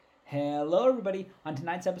Hello, everybody. On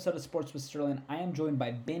tonight's episode of Sports with Sterling, I am joined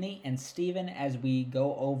by Benny and Steven as we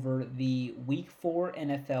go over the Week 4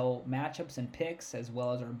 NFL matchups and picks, as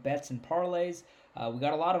well as our bets and parlays. We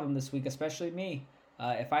got a lot of them this week, especially me.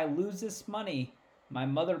 If I lose this money, my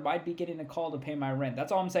mother might be getting a call to pay my rent.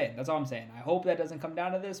 That's all I'm saying. I hope that doesn't come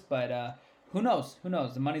down to this, but who knows? Who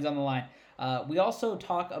knows? The money's on the line. We also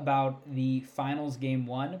talk about the Finals Game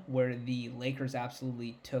 1, where the Lakers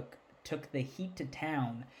absolutely took the Heat to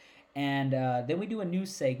town. And then we do a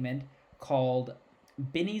news segment called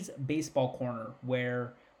Benny's Baseball Corner,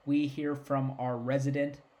 where we hear from our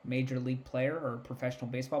resident major league player or professional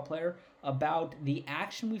baseball player about the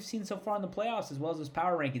action we've seen so far in the playoffs as well as his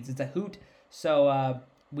power rankings. It's a hoot. So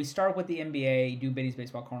we start with the NBA, do Benny's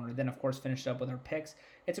Baseball Corner, then, of course, finish up with our picks.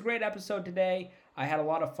 It's a great episode today. I had a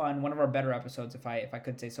lot of fun. One of our better episodes, if I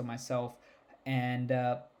could say so myself. And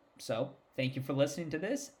so thank you for listening to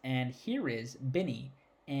this. And here is Benny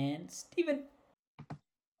and Steven.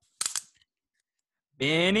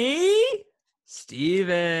 Benny,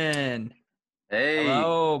 Steven. Hey.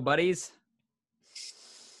 Hello, buddies.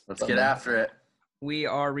 Let's get after it. We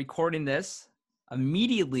are recording this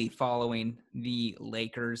immediately following the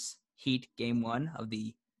Lakers Heat Game 1 of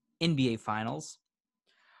the NBA Finals.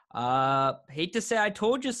 Hate to say I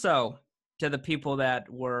told you so to the people that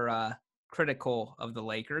were critical of the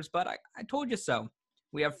Lakers, but I told you so.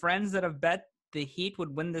 We have friends that have bet the Heat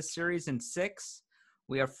would win this series in 6.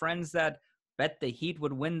 We have friends that bet the Heat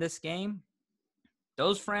would win this game.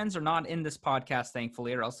 Those friends are not in this podcast,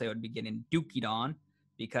 thankfully, or else they would be getting dookied on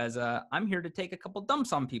because I'm here to take a couple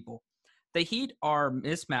dumps on people. The Heat are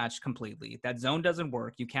mismatched completely. That zone doesn't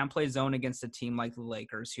work. You can't play zone against a team like the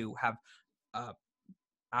Lakers who have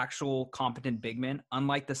actual competent big men,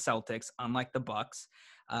 unlike the Celtics, unlike the Bucks.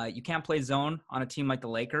 You can't play zone on a team like the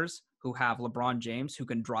Lakers who have LeBron James who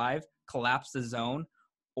can drive, collapse the zone,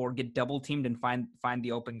 or get double teamed and find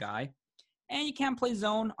the open guy. And you can't play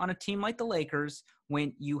zone on a team like the Lakers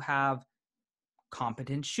when you have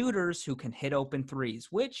competent shooters who can hit open threes,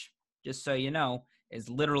 which, just so you know, is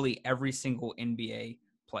literally every single NBA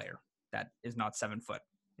player that is not 7 foot,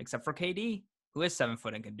 except for KD, who is 7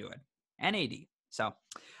 foot and can do it, and AD. So,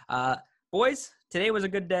 boys, today was a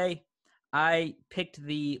good day. I picked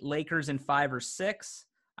the Lakers in 5 or 6.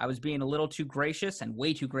 I was being a little too gracious and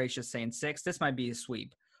way too gracious saying 6. This might be a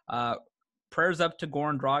sweep. Prayers up to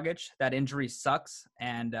Goran Dragic. That injury sucks,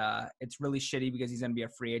 and it's really shitty because he's going to be a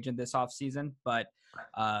free agent this offseason. But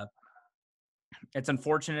it's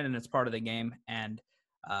unfortunate, and it's part of the game. And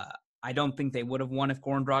I don't think they would have won if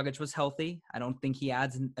Goran Dragic was healthy. I don't think he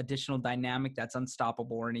adds an additional dynamic that's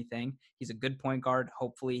unstoppable or anything. He's a good point guard.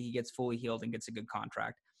 Hopefully he gets fully healed and gets a good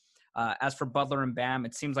contract. As for Butler and Bam,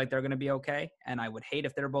 it seems like they're going to be okay, and I would hate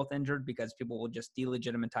if they're both injured because people will just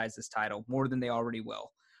delegitimize this title more than they already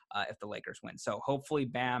will if the Lakers win. So hopefully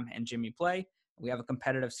Bam and Jimmy play. We have a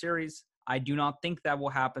competitive series. I do not think that will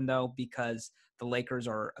happen, though, because the Lakers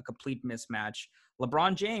are a complete mismatch.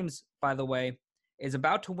 LeBron James, by the way, is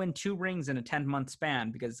about to win 2 rings in a 10-month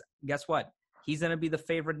span because guess what? He's going to be the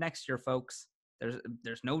favorite next year, folks.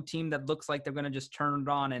 There's no team that looks like they're going to just turn it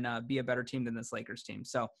on and be a better team than this Lakers team.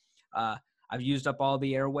 So I've used up all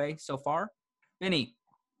the airway so far. Vinny,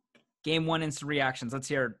 Game 1 instant reactions. Let's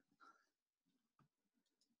hear it.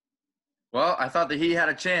 Well, I thought the Heat had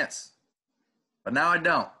a chance, but now I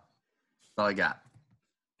don't. That's all I got.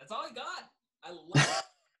 That's all I got. I love it.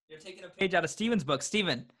 You're taking a page out of Steven's book.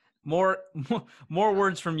 Steven, more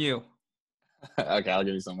words from you. Okay, I'll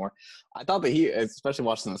give you some more. I thought the Heat, especially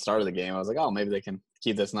watching the start of the game, I was like, oh, maybe they can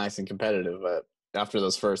keep this nice and competitive. But after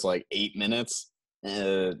those first, 8 minutes,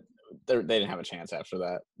 they didn't have a chance after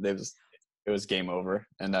that. It was game over.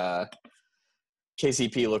 And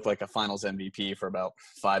KCP looked like a finals MVP for about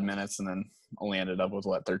 5 minutes and then only ended up with,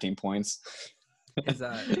 13 points. What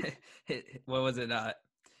was it?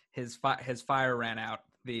 His fire ran out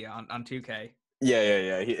on 2K.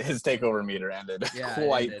 Yeah. His takeover meter ended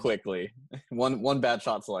quite quickly. One bad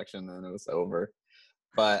shot selection, and it was over.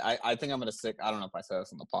 But I think I'm going to stick – I don't know if I said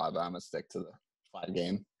this in the pod, but I'm going to stick to the 5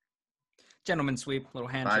 game. Gentleman sweep, little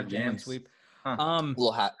handshake, gentleman sweep. Huh.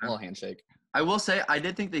 Little handshake. I will say I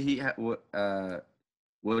did think the Heat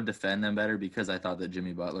would defend them better because I thought that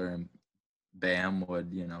Jimmy Butler and Bam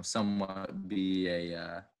would, somewhat be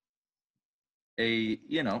a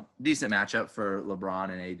decent matchup for LeBron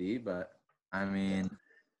and AD. But, I mean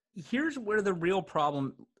 – Here's where the real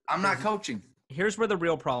problem – I'm not coaching. Here's where the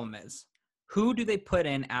real problem is. Who do they put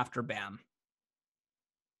in after Bam?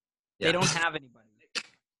 Yeah. They don't have anybody.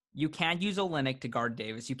 You can't use Olynyk to guard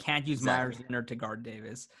Davis. You can't use Myers Leonard to guard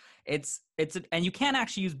Davis. And you can't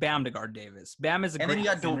actually use Bam to guard Davis. Bam is a great. And then you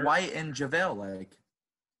got Dwight and JaVale.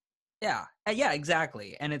 Yeah,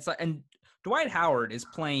 exactly. And it's like, and Dwight Howard is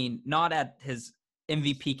playing not at his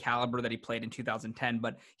MVP caliber that he played in 2010,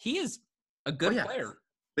 but he is a good player.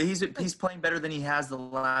 But he's playing better than he has the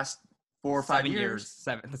last 4 or 5 years.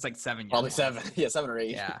 It's like 7 years. Probably 7. Yeah, 7 or 8.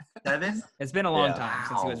 Yeah. 7? It's been a long time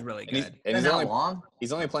since he was really good.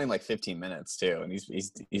 He's only playing like 15 minutes too, and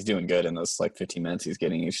he's doing good in those like 15 minutes he's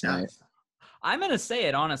getting each night. I'm gonna say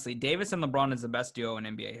it honestly. Davis and LeBron is the best duo in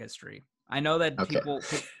NBA history. I know that people.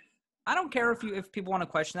 I don't care if people want to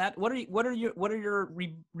question that. What are your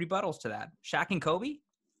rebuttals to that? Shaq and Kobe?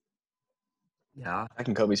 Yeah, Shaq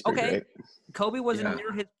and Kobe's pretty great. Kobe wasn't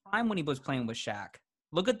near his prime when he was playing with Shaq.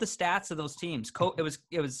 Look at the stats of those teams. It was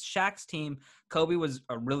Shaq's team. Kobe was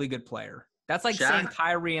a really good player. That's like saying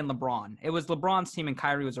Kyrie and LeBron. It was LeBron's team and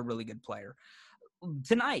Kyrie was a really good player.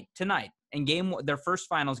 Tonight, in their first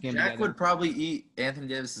finals game Shaq together. would probably eat Anthony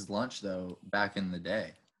Davis's lunch though back in the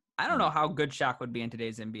day. I don't know how good Shaq would be in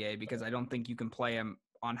today's NBA because I don't think you can play him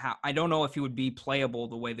on how. I don't know if he would be playable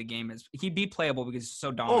the way the game is. He'd be playable because he's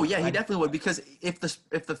so dominant. Oh yeah, he definitely would, because if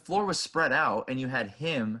the floor was spread out and you had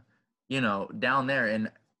him, down there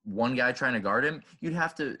and one guy trying to guard him, you'd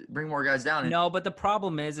have to bring more guys down. No, but the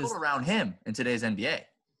problem is around him in today's NBA.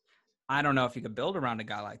 I don't know if you could build around a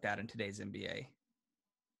guy like that in today's NBA.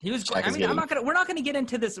 He was. We're not going to get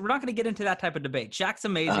into this. We're not going to get into that type of debate. Shaq's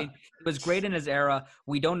amazing. He was great in his era.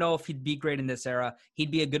 We don't know if he'd be great in this era. He'd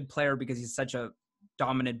be a good player because he's such a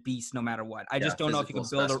dominant beast no matter what. I just don't know if you can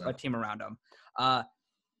build a team around him.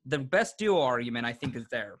 The best duo argument, I think, is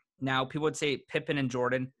there. Now, people would say Pippen and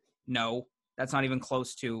Jordan. No, that's not even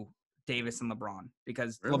close to Davis and LeBron,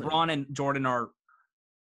 because LeBron and Jordan are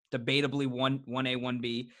debatably 1A,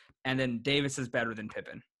 1B, and then Davis is better than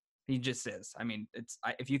Pippen. He just is. I mean,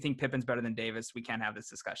 if you think Pippen's better than Davis, we can't have this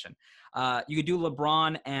discussion. You could do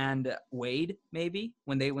LeBron and Wade maybe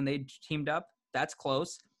when they teamed up. That's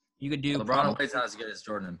close. You could do LeBron and Wade's not as good as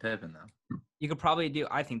Jordan and Pippen though. You could probably do.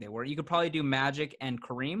 I think they were. You could probably do Magic and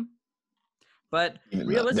Kareem. But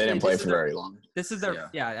realistically, they didn't play for very long. This is their.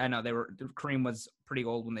 Yeah, I know Kareem was pretty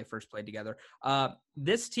old when they first played together.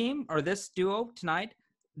 This team or this duo tonight,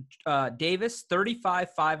 Davis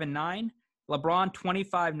 35-5-9. LeBron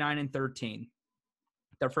 25-9-13.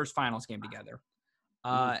 Their first finals game together.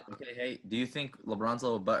 Okay, hey, do you think LeBron's a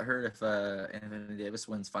little butthurt if Anthony Davis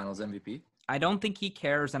wins Finals MVP? I don't think he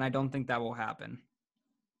cares, and I don't think that will happen.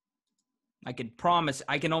 I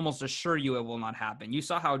can almost assure you it will not happen. You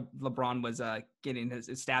saw how LeBron was getting his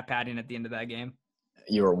stat padding at the end of that game.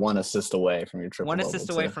 You were one assist away from your triple. One assist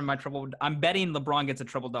away from my triple. I'm betting LeBron gets a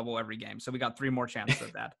triple double every game, so we got 3 more chances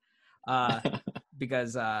of that.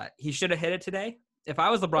 Because he should have hit it today. If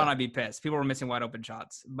I was LeBron, I'd be pissed. People were missing wide open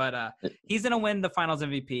shots. But he's gonna win the Finals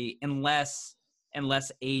MVP unless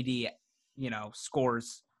AD,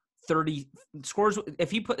 scores 30 scores.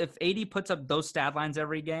 If AD puts up those stat lines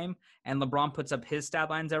every game and LeBron puts up his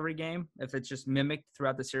stat lines every game, if it's just mimicked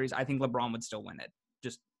throughout the series, I think LeBron would still win it.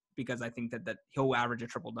 Just because I think that he'll average a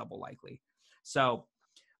triple double likely. So,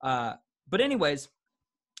 but anyways,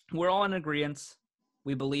 we're all in agreement.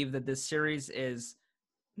 We believe that this series is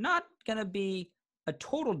not going to be a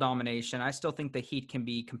total domination. I still think the Heat can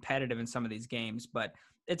be competitive in some of these games, but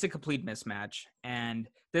it's a complete mismatch. And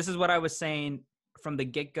this is what I was saying from the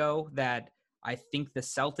get-go, that I think the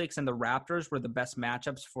Celtics and the Raptors were the best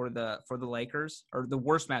matchups for the Lakers, or the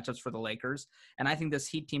worst matchups for the Lakers. And I think this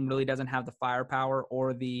Heat team really doesn't have the firepower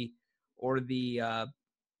or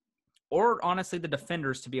honestly the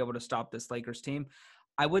defenders to be able to stop this Lakers team.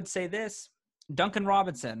 I would say this. Duncan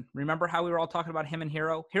Robinson, remember how we were all talking about him and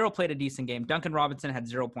Hero? Hero played a decent game. Duncan Robinson had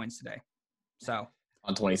 0 points today. So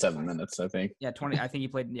on 27 minutes, I think. Yeah, 20. I think he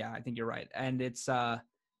played. Yeah, I think you're right. And it's 4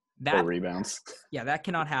 rebounds. Yeah, that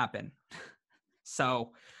cannot happen.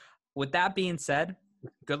 So with that being said,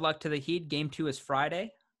 good luck to the Heat. Game 2 is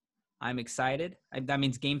Friday. I'm excited. That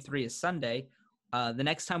means Game 3 is Sunday. The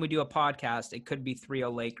next time we do a podcast, it could be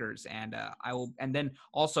 3-0 Lakers, and I will. And then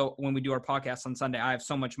also when we do our podcast on Sunday, I have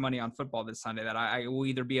so much money on football this Sunday that I will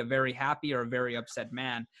either be a very happy or a very upset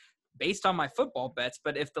man, based on my football bets.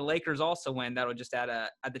 But if the Lakers also win, that'll just add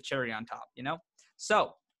the cherry on top,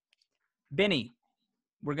 So, Benny,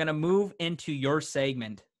 we're gonna move into your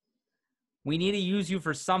segment. We need to use you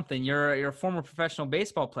for something. You're a former professional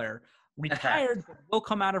baseball player, retired, but will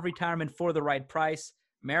come out of retirement for the right price.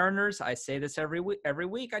 Mariners, I say this every week.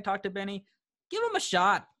 I talk to Benny. Give him a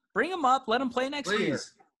shot. Bring him up. Let him play next year.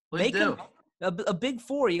 Please do. A big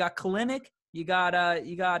 4. You got Kalinick. You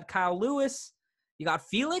got Kyle Lewis. You got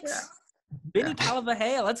Felix. Yeah. Benny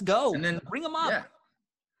Kaleiwahea. Let's go. And then bring him up.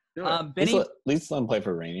 Yeah. Benny, at least let him play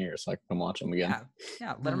for Rainier so I can come watch him again.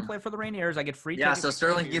 Yeah. Let him play for the Rainiers. I get free tickets. Yeah, so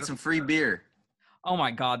Sterling can get some free beer. Oh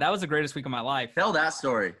my God, that was the greatest week of my life. Tell that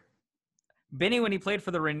story. Benny, when he played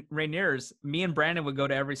for the Rainiers, me and Brandon would go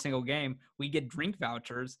to every single game. We get drink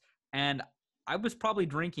vouchers, and I was probably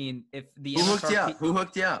drinking if the Who hooked you MSRP up? Who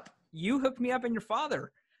hooked you up? You hooked me up, and your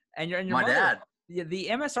father and your My mother. dad. Yeah, the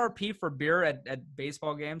MSRP for beer at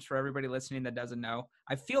baseball games, for everybody listening that doesn't know,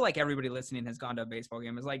 I feel like everybody listening has gone to a baseball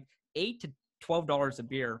game, is like $8 to $12 a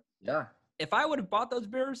beer. Yeah. If I would have bought those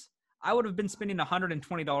beers, I would have been spending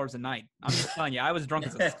 $120 a night. I'm just telling you, I was drunk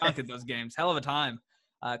as a skunk at those games. Hell of a time.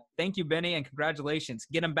 Thank you, Benny, and congratulations.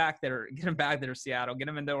 Get him back there. Get him back there, Seattle. Get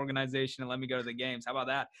him in the organization and let me go to the games. How about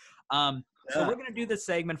that? So we're gonna do this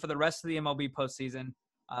segment for the rest of the MLB postseason.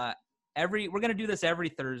 We're gonna do this every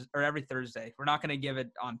Thursday. We're not gonna give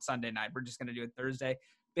it on Sunday night. We're just gonna do it Thursday.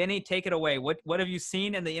 Benny, take it away. What have you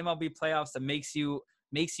seen in the MLB playoffs that makes you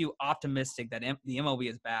optimistic that the MLB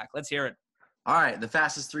is back? Let's hear it. All right, the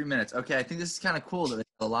fastest 3 minutes. Okay, I think this is kind of cool that there's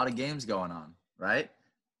a lot of games going on, right?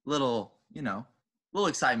 Little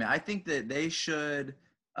excitement. I think that they should.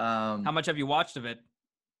 How much have you watched of it?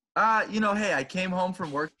 Hey, I came home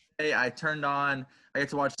from work today. I get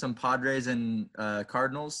to watch some Padres and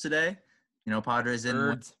Cardinals today. Padres in.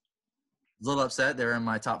 Birds. A little upset. They're in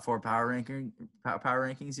my top 4 power rankings.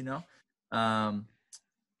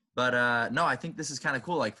 But no, I think this is kind of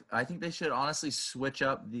cool. Like, I think they should honestly switch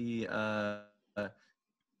up the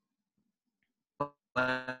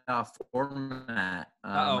playoff format.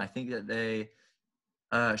 I think that they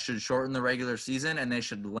should shorten the regular season and they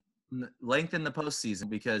should lengthen the postseason,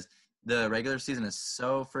 because the regular season is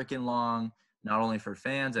so freaking long, not only for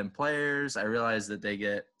fans and players. I realize that they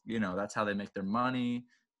get, that's how they make their money,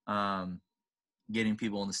 getting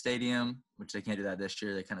people in the stadium, which they can't do that this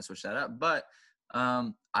year. They kind of switched that up. But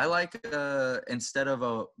I like, instead of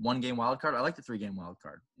a 1-game wild card, I like the 3-game wild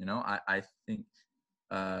card. I think,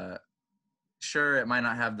 sure, it might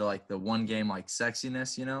not have the 1-game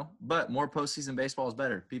sexiness, but more postseason baseball is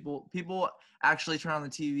better. People actually turn on the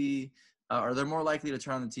TV, or they're more likely to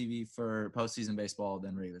turn on the TV for postseason baseball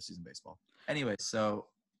than regular season baseball. Anyway, so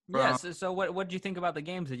yes. So what did you think about the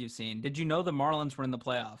games that you've seen? Did you know the Marlins were in the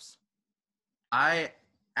playoffs? I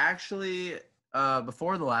actually,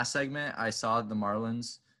 before the last segment, I saw the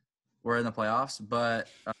Marlins were in the playoffs, but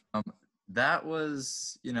that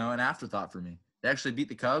was, an afterthought for me. They actually beat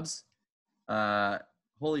the Cubs.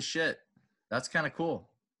 Holy shit, that's kind of cool,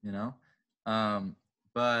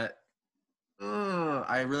 but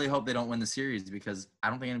I really hope they don't win the series, because I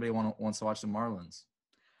don't think anybody wants to watch the Marlins.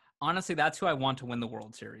 Honestly, that's who I want to win the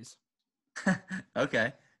World Series.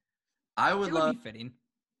 Okay. It would be fitting.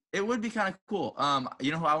 It would be kind of cool. Who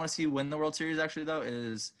I want to see win the World Series actually, though,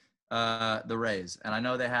 is the Rays. And I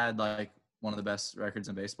know they had one of the best records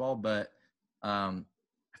in baseball, but I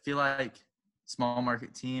feel like small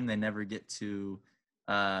market team, they never get to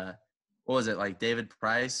what was it, David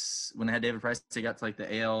Price? When they had David Price, they got to the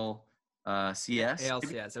ALCS.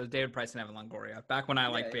 ALCS. It was David Price and Evan Longoria. Back when I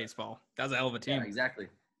liked baseball. That was a hell of a team. Yeah, exactly.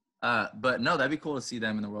 But no, that'd be cool to see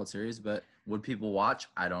them in the World Series. But would people watch?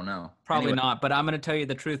 I don't know. Probably not. But I'm going to tell you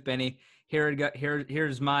the truth, Benny.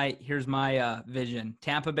 Here's my vision.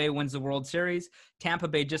 Tampa Bay wins the World Series. Tampa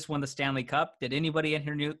Bay just won the Stanley Cup. Did anybody in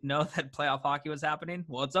here know that playoff hockey was happening?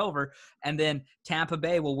 Well, it's over. And then Tampa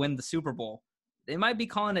Bay will win the Super Bowl. They might be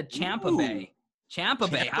calling it Champa Bay. Champa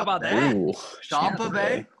Bay. How about that? Ooh, Champa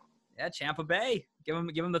Bay. Yeah, Champa Bay. Give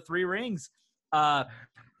them the 3 rings.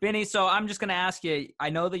 Benny, so I'm just gonna ask you. I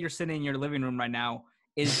know that you're sitting in your living room right now.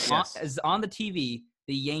 Is on the TV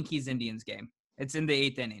the Yankees-Indians game? It's in the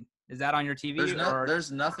 8th inning. Is that on your TV?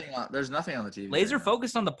 There's nothing on the TV. Laser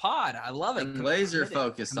focused on the pod. I love it. Laser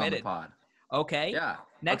focused on the pod. Okay. Yeah.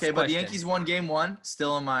 Next question. But the question. Yankees won Game 1.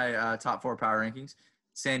 Still in my top 4 power rankings.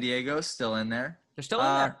 San Diego's still in there. They're still in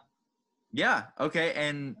there. Yeah. Okay.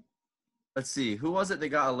 And let's see. Who was it that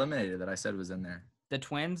got eliminated that I said was in there? The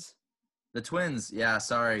Twins. The Twins. Yeah.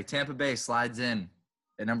 Sorry. Tampa Bay slides in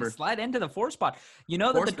at number. They slide into the 4 spot. You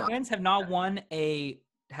know that the Twins have not won a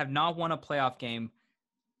playoff game,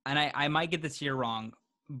 and I might get this year wrong,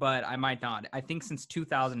 but I might not. I think since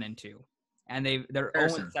 2002, and they're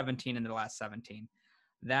 0-17 in the last 17.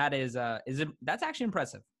 That that's actually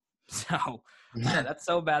impressive. So that's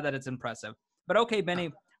so bad that it's impressive. But okay,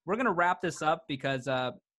 Benny, we're gonna wrap this up because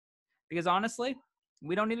honestly,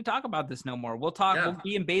 we don't need to talk about this no more. We'll talk. Yeah. We'll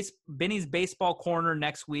be in Benny's baseball corner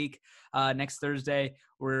next week, next Thursday.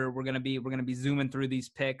 We're gonna be zooming through these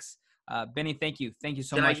picks. Benny, thank you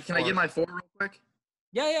so much. Can I get my 4 real quick?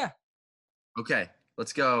 Yeah. Okay,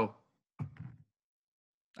 let's go.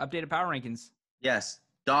 Updated power rankings. Yes,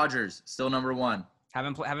 Dodgers still number 1.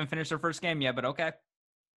 Haven't finished their first game yet, but okay.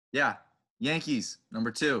 Yeah, Yankees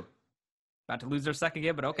number 2. About to lose their second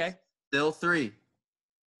game, but okay. Still 3.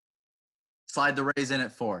 Slide the Rays in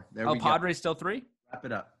at 4. There we go. Padres still 3? Wrap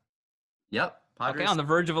it up. Yep. Padres. Okay, on the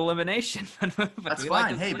verge of elimination. That's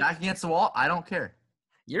fine. Hey, back against the wall. I don't care.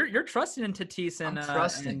 You're trusting in Tatis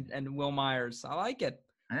and Will Myers. I like it.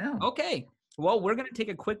 I am. Okay. Well, we're going to take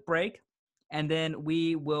a quick break, and then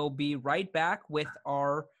we will be right back with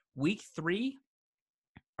our week 4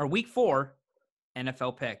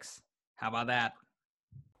 NFL picks. How about that?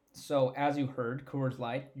 So, as you heard, Coors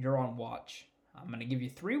Light, you're on watch. I'm going to give you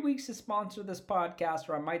 3 weeks to sponsor this podcast,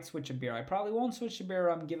 or I might switch a beer. I probably won't switch a beer.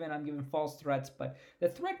 I'm giving false threats, but the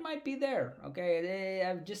threat might be there. Okay,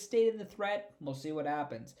 I've just stated the threat. We'll see what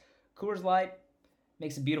happens. Coors Light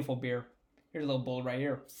makes a beautiful beer. Here's a little bowl right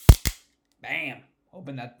here. Bam!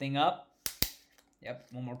 Open that thing up. Yep,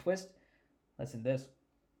 one more twist. Listen to this.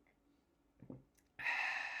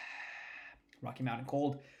 Rocky Mountain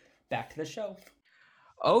Cold. Back to the show.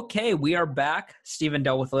 Okay, we are back. Steven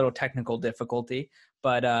dealt with a little technical difficulty,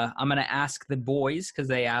 but I'm going to ask the boys because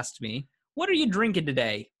they asked me, what are you drinking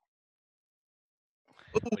today?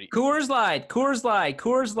 Coors Light, Coors Light,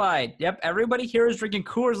 Coors Light. Yep, everybody here is drinking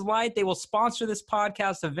Coors Light. They will sponsor this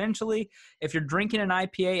podcast eventually. If you're drinking an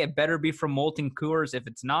IPA, it better be from Molten Coors. If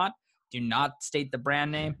it's not, do not state the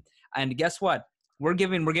brand name. And guess what? We're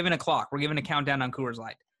giving a clock. We're giving a countdown on Coors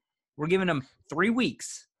Light. We're giving them 3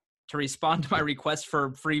 weeks to respond to my request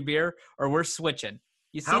for free beer, or we're switching.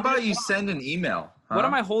 How about you send an email? Huh? What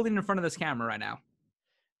am I holding in front of this camera right now?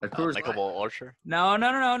 A Coors Light. Ultra? No,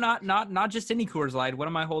 not just any Coors Light. What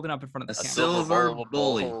am I holding up in front of this camera? Silver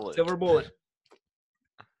Bullet. Silver Bullet.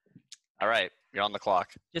 All right, you're on the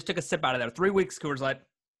clock. Just took a sip out of there. 3 weeks, Coors Light.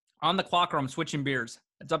 On the clock, or I'm switching beers.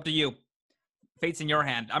 It's up to you. Fate's in your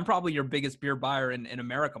hand. I'm probably your biggest beer buyer in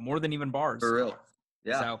America, more than even bars. For real.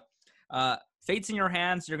 Yeah. So, fate's in your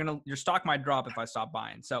hands. Your stock might drop if I stop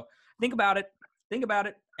buying. So think about it.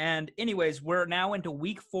 And anyways, we're now into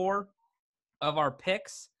week 4 of our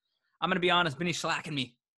picks. I'm going to be honest, Benny's slacking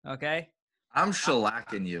me. Okay. I'm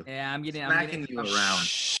shellacking you. Yeah, I'm getting you around.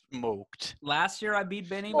 Smoked. Last year I beat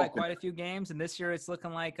Benny by quite a few games, and this year it's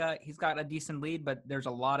looking like he's got a decent lead, but there's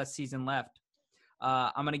a lot of season left.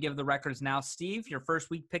 I'm going to give the records now. Steve, your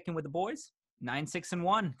first week picking with the boys,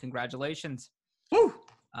 9-6-1. Congratulations. Woo!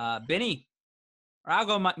 Benny, or I'll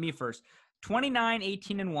go me first.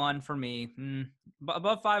 29-18-1 for me.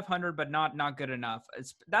 Above 500, but not good enough.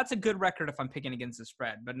 That's a good record if I'm picking against the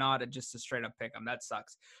spread, but not just a straight up pick 'em. That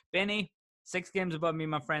sucks. Benny, 6 games above me,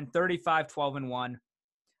 my friend. 35-12-1.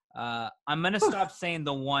 I'm gonna stop saying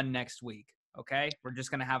the 1 next week. Okay, we're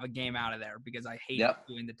just gonna have a game out of there because I hate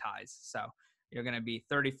doing the ties. So you're gonna be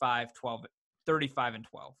 35-12,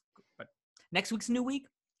 35-12. But next week's a new week.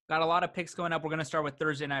 Got a lot of picks going up. We're gonna start with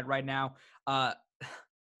Thursday night right now.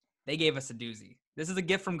 They gave us a doozy. This is a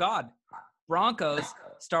gift from God. Broncos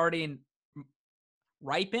starting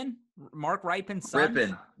Mark Rypien's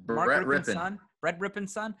son. Brett Rypien. Son. Brett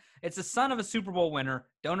Rypien's son. It's the son of a Super Bowl winner.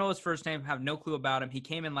 Don't know his first name. Have no clue about him. He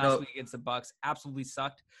came in last week against the Bucs. Absolutely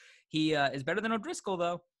sucked. He is better than O'Driscoll,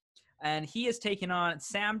 though. And he is taking on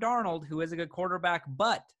Sam Darnold, who is a good quarterback,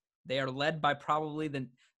 but they are led by probably the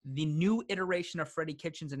new iteration of Freddie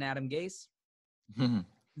Kitchens and Adam Gase.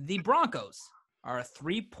 The Broncos are a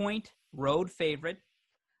 3-point road favorite.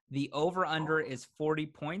 The over-under is 40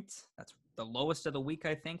 points. That's the lowest of the week,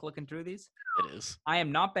 I think, looking through these. It is. I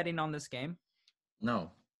am not betting on this game. No.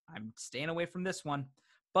 I'm staying away from this one.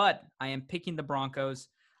 But I am picking the Broncos.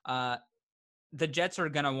 The Jets are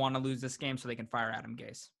going to want to lose this game so they can fire Adam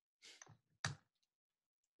Gase.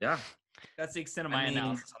 Yeah. That's the extent of my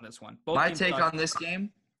analysis on this one. My take on this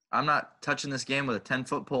game, I'm not touching this game with a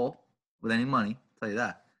 10-foot pole with any money. I'll tell you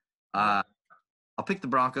that. I'll pick the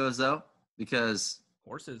Broncos, though, because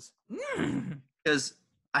horses. Because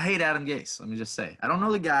I hate Adam Gase. Let me just say. I don't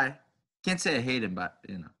know the guy. Can't say I hate him, but,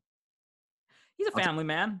 He's a family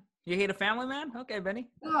man. You hate a family man? Okay, Benny.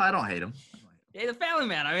 No, I don't hate him. He's a family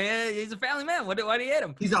man. I mean, he's a family man. Why do you hate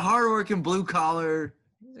him? He's a hardworking blue-collar.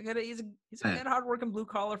 He's a good, hardworking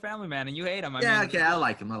blue-collar family man, and you hate him. Okay, I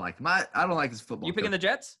like him. I don't like his football. You picking the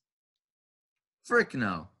Jets? Frick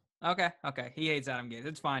no. Okay. He hates Adam Gase.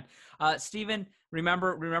 It's fine. Steven,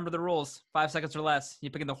 remember the rules. 5 seconds or less. You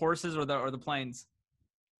picking the horses or the planes?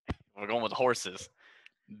 We're going with the horses.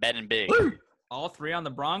 Betting big. Woo! All 3 on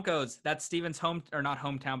the Broncos. That's Steven's not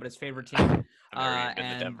hometown, but his favorite team.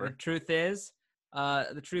 And the truth is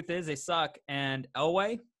they suck. And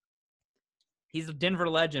Elway, he's a Denver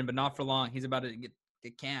legend, but not for long. He's about to get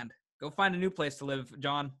canned. Go find a new place to live,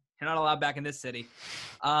 John. You're not allowed back in this city.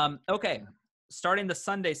 Okay. Starting the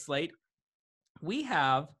Sunday slate, we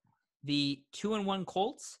have the 2-1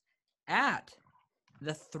 Colts at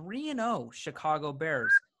the 3-0 Chicago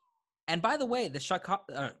Bears. And by the way, the Chicago,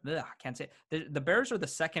 I can't say it. The Bears are the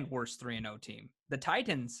second worst 3-0 team. The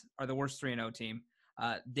Titans are the worst 3-0 team.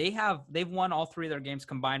 They've won all 3 of their games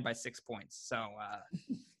combined by 6 points. So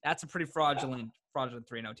that's a pretty fraudulent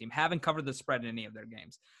 3-0 team. Haven't covered the spread in any of their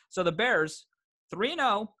games. So the Bears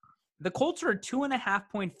 3-0. The Colts are a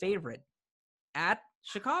 2.5-point favorite at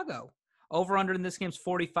Chicago. Over under in this game's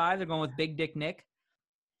 45. They're going with Big Dick Nick.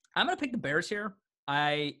 I'm going to pick the Bears here.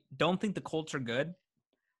 I don't think the Colts are good,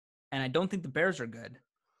 and I don't think the Bears are good,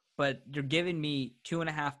 but you're giving me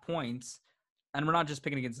 2.5 points, and we're not just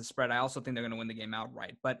picking against the spread. I also think they're going to win the game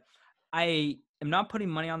outright, but I am not putting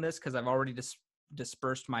money on this because I've already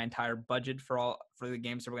dispersed my entire budget for the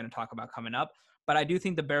games that we're going to talk about coming up. But I do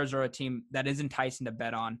think the Bears are a team that is enticing to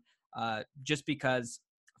bet on, just because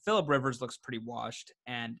Phillip Rivers looks pretty washed,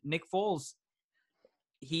 and Nick Foles,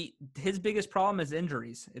 his biggest problem is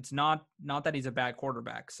injuries. It's not that he's a bad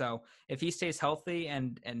quarterback. So if he stays healthy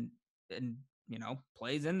and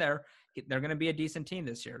plays in there, they're going to be a decent team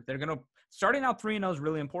this year. They're going to starting out 3-0 is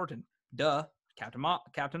really important. Duh,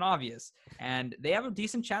 Captain Obvious, and they have a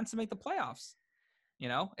decent chance to make the playoffs.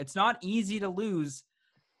 It's not easy to lose.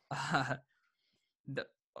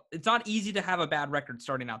 It's not easy to have a bad record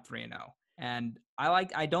starting out 3-0. And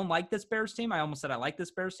I don't like this Bears team. I almost said I like this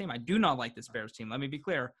Bears team. I do not like this Bears team. Let me be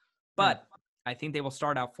clear. But I think they will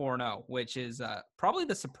start out 4-0, which is probably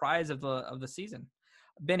the surprise of the season.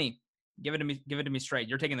 Benny, give it to me straight.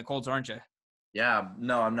 You're taking the Colts, aren't you? Yeah,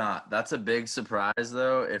 no, I'm not. That's a big surprise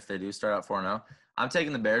though if they do start out 4-0. I'm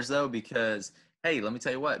taking the Bears though because hey, let me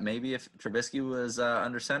tell you what. Maybe if Trubisky was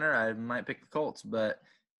under center, I might pick the Colts. But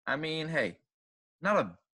I mean, hey, not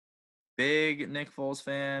a big Nick Foles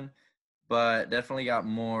fan, but definitely got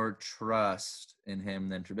more trust in him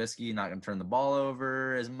than Trubisky. Not going to turn the ball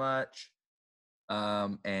over as much.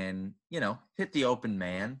 And, hit the open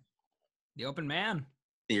man. The open man.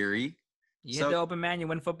 Theory. You hit the open man, you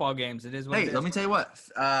win football games. It is what it is. Hey, let me tell you what.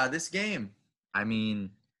 This game, I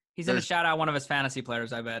mean. He's going to shout out one of his fantasy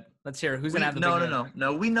players, I bet. Let's hear who's going to have the big game.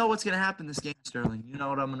 No. We know what's going to happen this game, Sterling. You know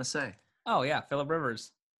what I'm going to say. Oh, yeah, Phillip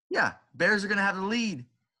Rivers. Yeah, Bears are going to have the lead.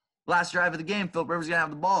 Last drive of the game, Phillip Rivers is going to have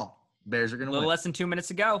the ball. Bears are going to win. A little less than 2 minutes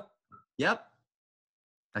to go. Yep.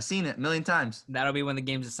 I've seen it a million times. That'll be when the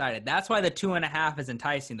game's decided. That's why the 2.5 is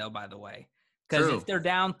enticing, though, by the way. Because if they're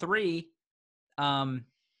down 3,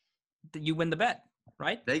 you win the bet,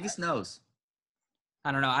 right? Vegas knows.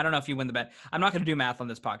 I don't know. I don't know if you win the bet. I'm not going to do math on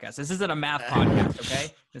this podcast. This isn't a math podcast,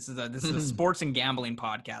 okay? This is a sports and gambling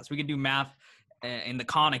podcast. We can do math in the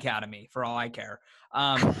Khan Academy for all I care.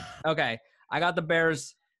 Okay. I got the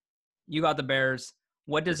Bears. You got the Bears.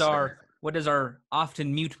 What does our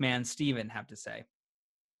often mute man Steven have to say?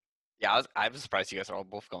 Yeah, I was surprised you guys are all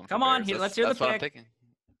both going. Come on, let's hear the pick. That's what I'm picking.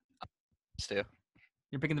 Stu.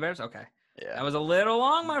 You're picking the Bears? Okay. Yeah. That was a little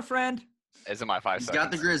long, my friend. Isn't my 5 seconds? Got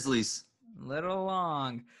the Grizzlies. Little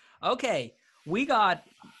long. Okay. We got,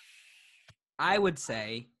 I would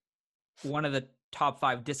say, one of the top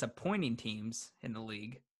 5 disappointing teams in the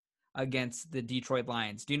league against the Detroit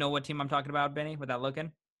Lions. Do you know what team I'm talking about, Benny, without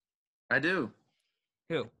looking? I do.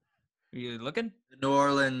 Who? Are you looking? The New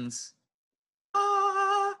Orleans.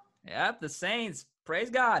 Yep, the Saints.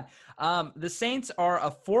 Praise God. The Saints are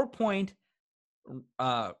a 4-point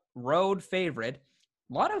road favorite.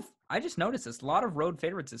 I just noticed this, a lot of road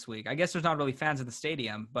favorites this week. I guess there's not really fans of the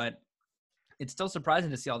stadium, but it's still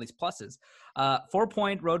surprising to see all these pluses.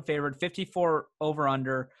 4-point road favorite, 54 over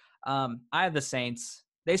under. I have the Saints.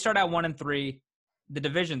 They start out 1-3. The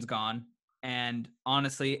division's gone. And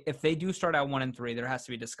honestly, if they do start out 1-3, there has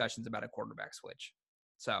to be discussions about a quarterback switch.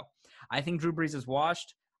 So I think Drew Brees is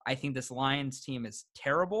washed. I think this Lions team is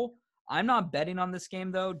terrible. I'm not betting on this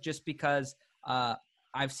game, though, just because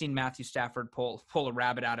I've seen Matthew Stafford pull a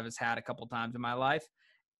rabbit out of his hat a couple times in my life.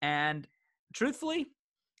 And truthfully,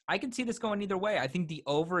 I can see this going either way. I think the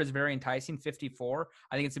over is very enticing, 54.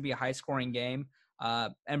 I think it's going to be a high-scoring game.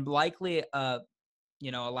 And likely, a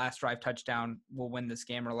last drive touchdown will win this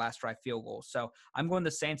game, or a last drive field goal. So I'm going the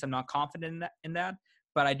Saints. I'm not confident in that.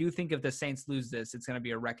 But I do think if the Saints lose this, it's going to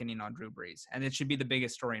be a reckoning on Drew Brees. And it should be the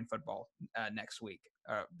biggest story in football next week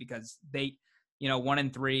because they,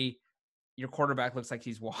 1-3, your quarterback looks like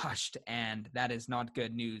he's washed. And that is not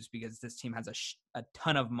good news because this team has a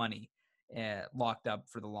ton of money locked up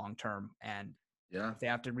for the long term. And if they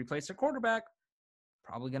have to replace their quarterback,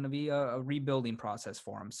 probably going to be a rebuilding process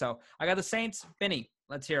for them. So I got the Saints. Benny,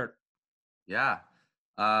 let's hear it. Yeah.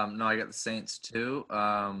 No, I got the Saints too.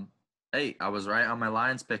 Hey, I was right on my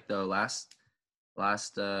Lions pick though last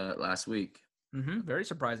week. Very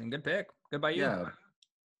surprising. Good pick. Good by you. Yeah,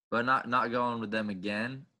 but not going with them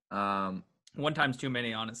again. One time's too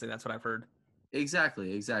many, honestly. That's what I've heard.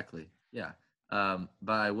 Exactly. Yeah.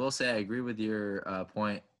 But I will say I agree with your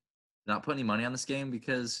point. Not put any money on this game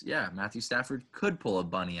because Matthew Stafford could pull a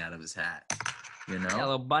bunny out of his hat. You know? Yeah, a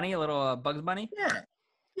little bunny, a little Bugs Bunny. Yeah.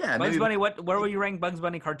 Yeah. Bugs maybe. Bunny. Where will you rank Bugs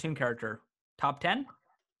Bunny cartoon character? Top 10?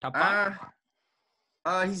 Top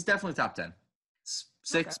 5? He's definitely top 10. 6.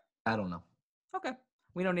 Okay. I don't know. Okay.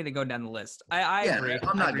 We don't need to go down the list. I agree.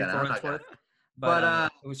 I'm not I agree gonna. for I'm what not it's gonna. worth. But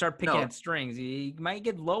But we start picking at strings, he might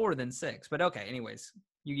get lower than 6. But okay, anyways.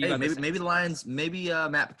 You hey, maybe the Lions,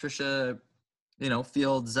 Matt Patricia,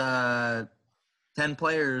 fields 10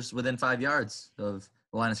 players within 5 yards of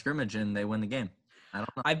the line of scrimmage and they win the game. I don't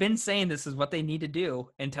know. I've been saying this is what they need to do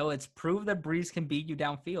until it's proved that Breeze can beat you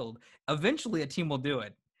downfield. Eventually, a team will do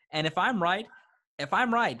it. And if I'm right,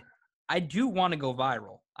 I do want to go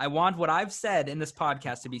viral. I want what I've said in this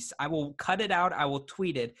podcast to be, I will cut it out, I will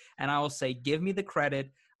tweet it, and I will say, give me the credit.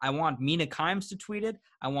 I want Mina Kimes to tweet it.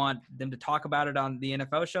 I want them to talk about it on the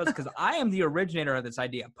NFL shows because I am the originator of this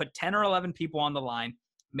idea. Put 10 or 11 people on the line,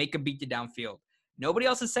 make them beat you downfield. Nobody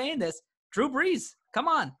else is saying this. Drew Brees, come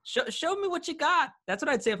on. Show me what you got. That's what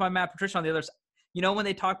I'd say if I'm Matt Patricia on the other side. You know when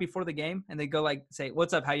they talk before the game and they go say,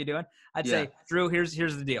 what's up, how you doing? I'd say, Drew, here's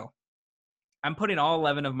the deal. I'm putting all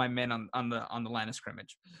 11 of my men on the line of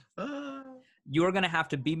scrimmage. You're going to have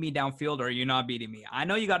to beat me downfield or you're not beating me. I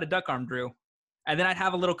know you got a duck arm, Drew. And then I'd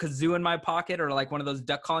have a little kazoo in my pocket or like one of those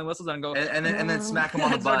duck calling whistles and go. And then smack him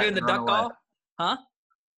on the butt. Start doing the duck call. Huh?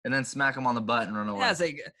 And then smack him on the butt and run away. Yeah,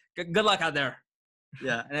 say, good luck out there.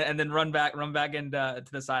 Yeah. And then run back into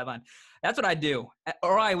to the sideline. That's what I'd do.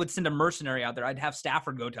 Or I would send a mercenary out there. I'd have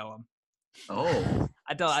Stafford go tell him. Oh.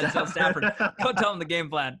 I'd tell Stafford, go tell him the game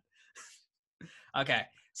plan. Okay.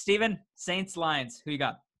 Steven, Saints, Lions. Who you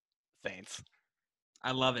got? Saints.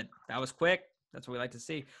 I love it. That was quick. That's what we like to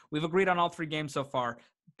see. We've agreed on all 3 games so far.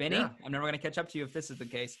 Benny, I'm never going to catch up to you if this is the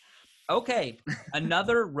case. Okay.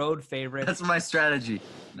 Another road favorite. That's my strategy.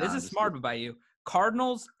 This is smart by you.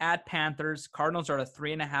 Cardinals at Panthers. Cardinals are a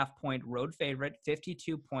 3.5-point road favorite.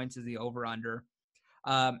 52 points is the over-under.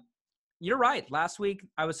 You're right. Last week,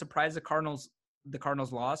 I was surprised the Cardinals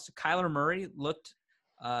lost. Kyler Murray looked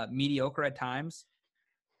mediocre at times.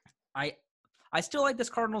 I still like this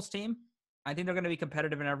Cardinals team. I think they're going to be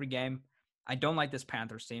competitive in every game. I don't like this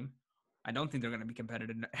Panthers team. I don't think they're going to be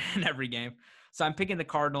competitive in every game. So I'm picking the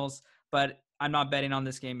Cardinals, but I'm not betting on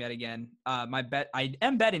this game yet again. I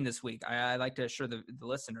am betting this week. I like to assure the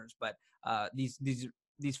listeners, but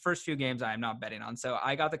these first few games I am not betting on. So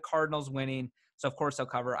I got the Cardinals winning. So of course they'll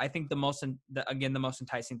cover. I think the most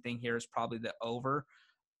enticing thing here is probably the over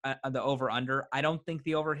under. I don't think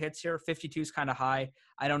the over hits here. 52 is kind of high.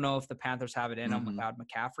 I don't know if the Panthers have it in them without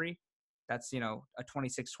McCaffrey. That's, a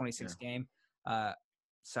 26-26 game.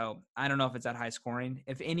 So I don't know if it's that high scoring.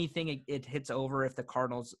 If anything, it hits over if the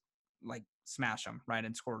Cardinals smash them, right,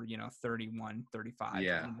 and score, 31, 35.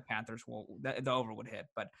 Yeah. And the Panthers the over would hit.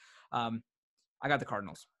 But I got the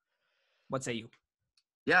Cardinals. What say you?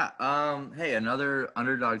 Yeah. Hey, another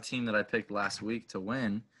underdog team that I picked last week to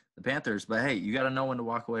win, the Panthers. But hey, you got to know when to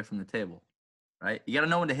walk away from the table, right? You got to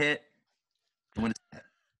know when to hit. When to hit.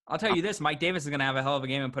 I'll tell you this: Mike Davis is going to have a hell of a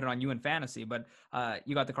game and put it on you in fantasy. But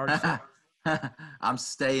you got the Cards. I'm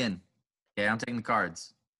staying. Okay, I'm taking the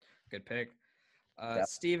Cards. Good pick,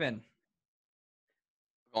 Steven. I'm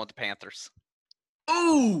going with the Panthers.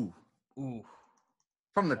 Ooh.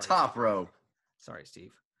 From the Sorry, top Steve. row. Sorry,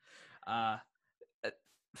 Steve.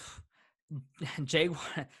 Jaguar.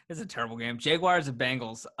 This is a terrible game. Jaguars and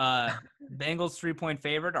Bengals. Bengals 3-point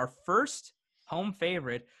favorite. Our first home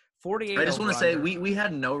favorite. 48. I just want to say we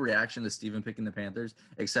had no reaction to Steven picking the Panthers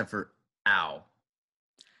except for ow.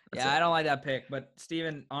 That's it. I don't like that pick, but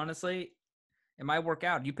Steven, honestly, it might work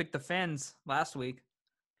out. You picked the Fins last week.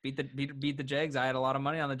 Beat the Jags. I had a lot of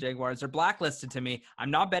money on the Jaguars. They're blacklisted to me.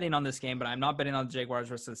 I'm not betting on this game, but I'm not betting on the Jaguars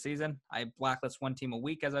the rest of the season. I blacklist one team a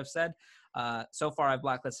week, as I've said. So far, I've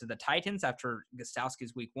blacklisted the Titans after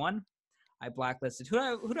Gostowski's week 1. I blacklisted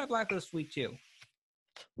who did I blacklist week 2?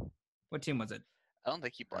 What team was it? I don't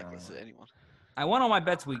think you blacklisted anyone. I won all my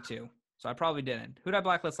bets week 2, so I probably didn't. Who did I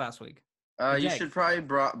blacklist last week? You should probably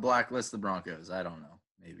blacklist the Broncos. I don't know,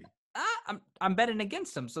 maybe. I'm betting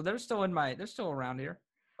against them, so they're still around here.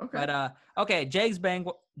 Okay. But okay, Jags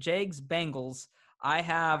Bengals. I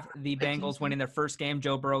have the Bengals winning their first game.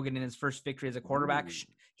 Joe Burrow getting his first victory as a quarterback. Ooh.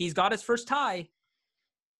 He's got his first tie.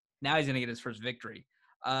 Now he's going to get his first victory.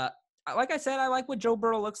 Like I said, I like what Joe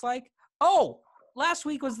Burrow looks like. Oh, last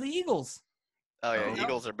week was the Eagles. Oh yeah,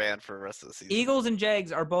 Eagles are banned for the rest of the season. Eagles and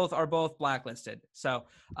Jags are both blacklisted. So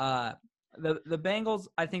the Bengals,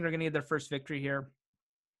 I think, are going to get their first victory here.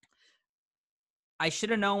 I should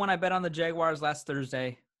have known when I bet on the Jaguars last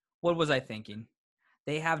Thursday. What was I thinking?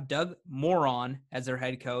 They have Doug Moron as their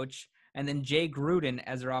head coach and then Jay Gruden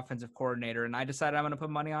as their offensive coordinator. And I decided I'm going to put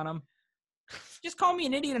money on them. Just call me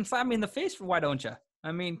an idiot and slap me in the face why don't you?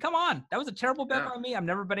 I mean, come on. That was a terrible bet by me. I'm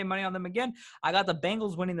never betting money on them again. I got the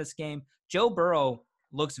Bengals winning this game. Joe Burrow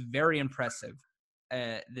looks very impressive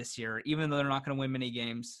this year, even though they're not going to win many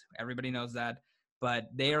games. Everybody knows that. But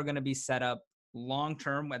they are going to be set up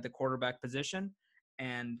long-term at the quarterback position.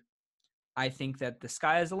 And I think that the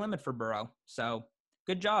sky is the limit for Burrow. So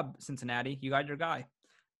good job, Cincinnati. You got your guy.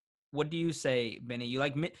 What do you say, Benny? You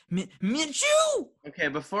like Minshew? Okay,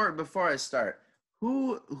 before I start,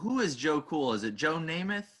 who is Joe Cool? Is it Joe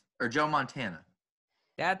Namath or Joe Montana?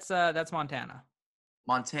 That's Montana.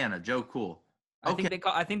 Montana, Joe Cool. Okay.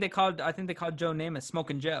 I think they called Joe Namath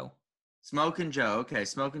Smoking Joe. Smoking Joe. Okay,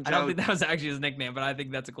 Smoking Joe. I don't think that was actually his nickname, but I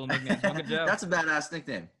think that's a cool nickname. Smoking Joe. That's a badass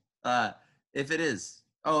nickname. If it is.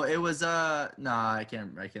 Oh, it was nah, I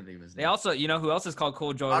can't think of his name. They also, you know who else is called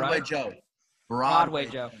Cool Joe, Broadway right? Joe. Broadway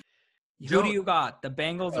Joe. Who do you got? The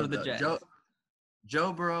Bengals or the Jets?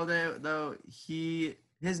 Joe Burrow, though,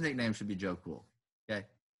 his nickname should be Joe Cool. Okay.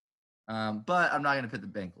 But I'm not gonna pick the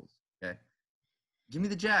Bengals. Okay. Give me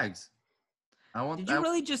the Jags. Did you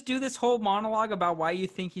really just do this whole monologue about why you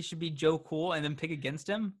think he should be Joe Cool and then pick against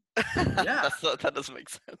him? Yeah. That doesn't make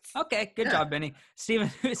sense. Okay, good job, Benny. Steven,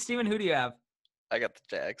 who do you have? I got the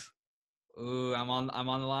Jags. Ooh, I'm on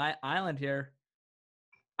the island here.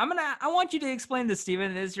 I want you to explain this,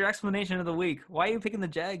 Steven. It's your explanation of the week. Why are you picking the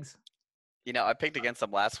Jags? You know, I picked against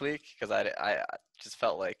them last week because I just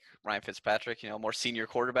felt like Ryan Fitzpatrick, more senior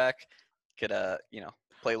quarterback, could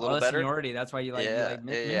play a little better. Seniority. That's why you like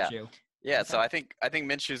Minshew. Yeah. Okay. So I think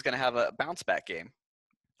Minshew's gonna have a bounce back game.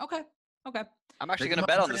 Okay. I'm actually gonna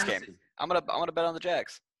bet on this game. I'm gonna bet on the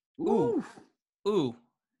Jags. Ooh.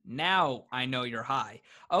 Now I know you're high.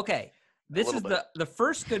 Okay. This is the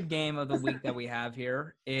first good game of the week that we have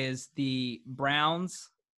here is the Browns.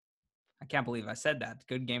 I can't believe I said that.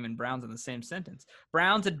 Good game and Browns in the same sentence.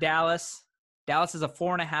 Browns at Dallas. Dallas is a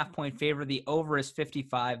 4.5-point favorite. The over is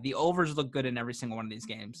 55. The overs look good in every single one of these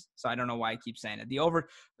games. So I don't know why I keep saying it.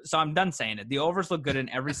 So I'm done saying it. The overs look good in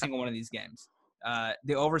every single one of these games.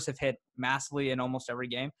 The overs have hit massively in almost every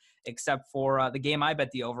game, except for the game I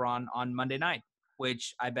bet the over on Monday night,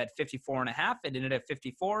 which I bet 54.5. It ended at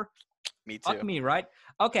 54. Me too. Fuck me, right?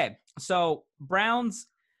 Okay, so Browns.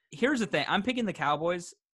 Here's the thing. I'm picking the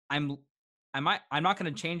Cowboys. I'm not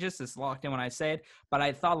going to change this. It's locked in when I say it. But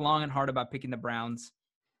I thought long and hard about picking the Browns.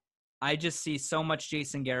 I just see so much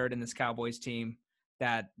Jason Garrett in this Cowboys team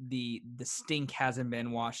that the stink hasn't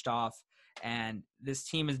been washed off, and this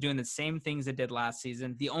team is doing the same things it did last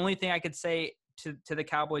season. The only thing I could say to the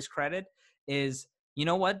Cowboys' credit is, you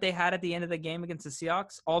know what they had at the end of the game against the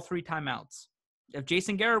Seahawks? All 3 timeouts. If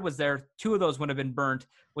Jason Garrett was there, 2 of those would have been burnt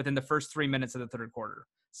within the first 3 minutes of the third quarter.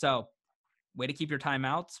 So, way to keep your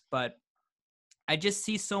timeouts. But I just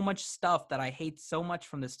see so much stuff that I hate so much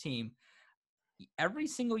from this team. Every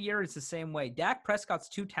single year it's the same way. Dak Prescott's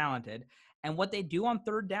too talented. And what they do on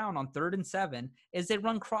third down, on 3rd and 7, is they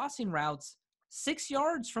run crossing routes 6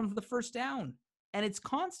 yards from the first down. And it's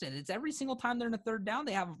constant. It's every single time they're in a third down,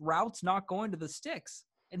 they have routes not going to the sticks.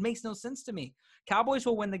 It makes no sense to me. Cowboys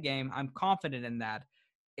will win the game. I'm confident in that.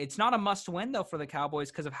 It's not a must-win, though, for the Cowboys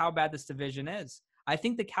because of how bad this division is. I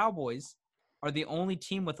think the Cowboys are the only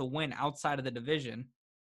team with a win outside of the division.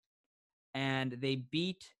 And they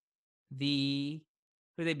beat who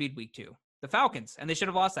they beat week 2? The Falcons. And they should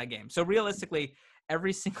have lost that game. So, realistically,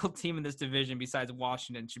 every single team in this division besides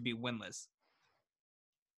Washington should be winless.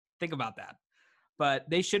 Think about that. But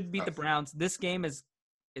they should beat the Browns. This game is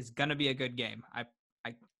going to be a good game. I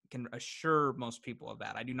can assure most people of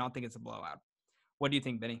that. I do not think it's a blowout. What do you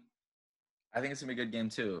think, Benny? I think it's going to be a good game,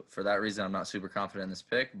 too. For that reason, I'm not super confident in this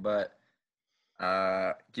pick, but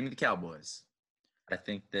give me the Cowboys. I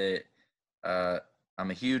think that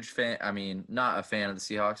I'm a huge fan. I mean, not a fan of the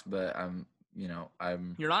Seahawks, but I'm.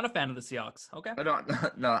 You're not a fan of the Seahawks, okay? I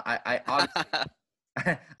don't. No, I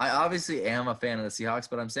obviously am a fan of the Seahawks,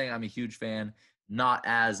 but I'm saying I'm a huge fan, not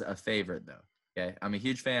as a favorite, though. Okay, I'm a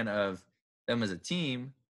huge fan of them as a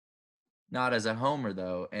team, not as a homer,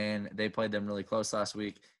 though. And they played them really close last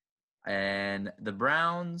week. And the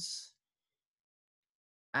Browns,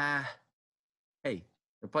 hey,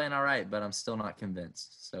 they're playing all right, but I'm still not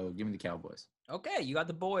convinced. So give me the Cowboys. Okay, you got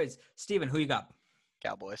the boys. Steven, who you got?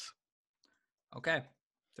 Cowboys. Okay,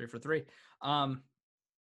 3 for 3.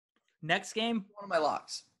 Next game. One of my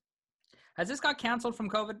locks. Has this got canceled from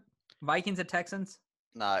COVID? Vikings at Texans?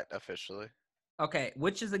 Not officially. Okay,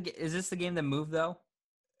 is this the game that moved, though?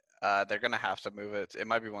 They're going to have to move it. It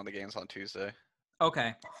might be one of the games on Tuesday.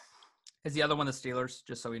 Okay. Is the other one the Steelers,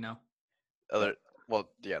 just so we know? Well,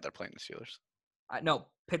 yeah, they're playing the Steelers. No,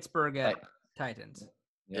 Pittsburgh at Titans.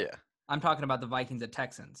 Yep. Yeah. I'm talking about the Vikings at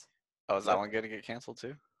Texans. Oh, is that one going to get canceled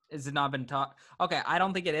too? Is it not been taught? Okay, I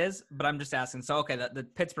don't think it is, but I'm just asking. So, okay, the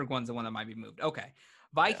Pittsburgh one's the one that might be moved. Okay.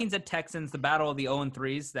 Vikings at Texans, the battle of the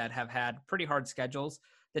 0-3s that have had pretty hard schedules.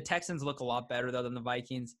 The Texans look a lot better, though, than the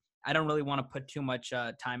Vikings. I don't really want to put too much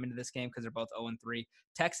time into this game because they're both 0-3.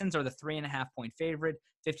 Texans are the 3.5-point favorite,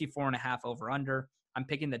 54.5 over-under. I'm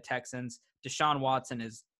picking the Texans. Deshaun Watson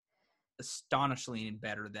is astonishingly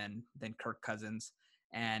better than Kirk Cousins.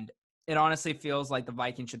 And it honestly feels like the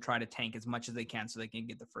Vikings should try to tank as much as they can so they can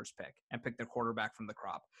get the first pick and pick their quarterback from the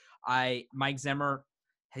crop. Mike Zimmer,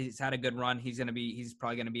 he's had a good run. He's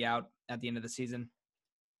probably going to be out at the end of the season.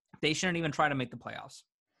 They shouldn't even try to make the playoffs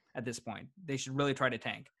at this point. They should really try to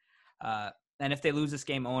tank. And if they lose this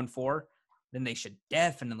game 0-4, then they should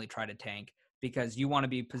definitely try to tank because you want to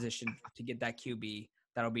be positioned to get that QB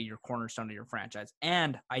that'll be your cornerstone of your franchise.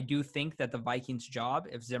 And I do think that the Vikings' job,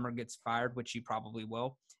 if Zimmer gets fired, which he probably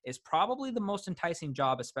will, is probably the most enticing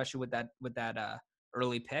job, especially with that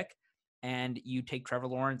early pick. And you take Trevor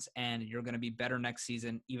Lawrence, and you're going to be better next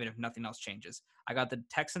season, even if nothing else changes. I got the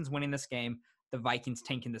Texans winning this game, the Vikings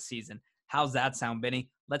tanking the season. How's that sound, Benny?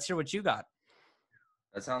 Let's hear what you got.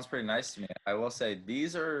 That sounds pretty nice to me. I will say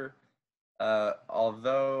these are,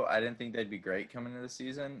 although I didn't think they'd be great coming into the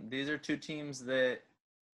season, these are two teams that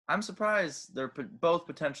I'm surprised they're both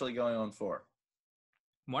potentially going 0-4.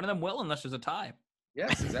 One of them will, unless there's a tie.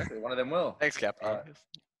 Yes, exactly. One of them will. Thanks, Captain.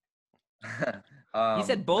 He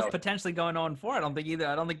said both potentially going 0-4. I don't think either.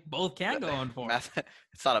 I don't think both can go 0-4.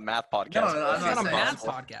 It's not a math podcast. No, It's not a math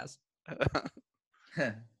podcast.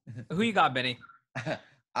 Who you got, Benny?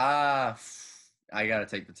 I got to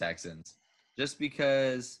take the Texans just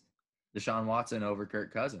because Deshaun Watson over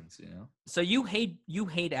Kirk Cousins, you know? So you hate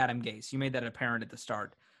Adam Gase. You made that apparent at the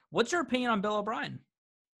start. What's your opinion on Bill O'Brien?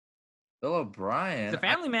 Bill O'Brien. He's a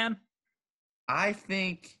family man. I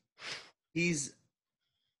think he's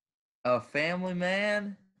a family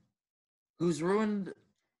man who's ruined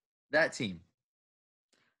that team.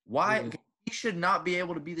 Why? Ooh. He should not be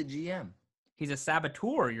able to be the GM. He's a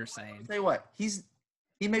saboteur, you're saying. I'll tell you what,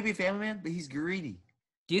 he may be a family man, but he's greedy.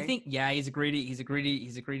 Do you think? Yeah, he's a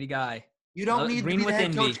greedy guy. You don't need to be the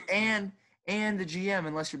head coach envy. and the GM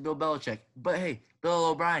unless you're Bill Belichick. But hey, Bill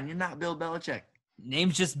O'Brien, you're not Bill Belichick.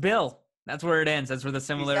 Name's just Bill. That's where it ends. That's where the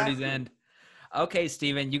similarities end. Okay,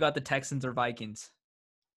 Steven, you got the Texans or Vikings?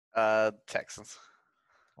 Texans.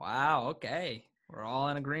 Wow, okay. We're all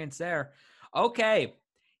in agreement there. Okay,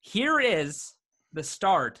 here is the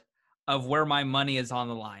start of where my money is on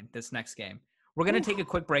the line this next game. We're going to take a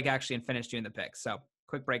quick break, actually, and finish doing the picks. So,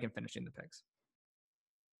 quick break and finishing the picks.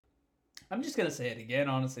 I'm just going to say it again,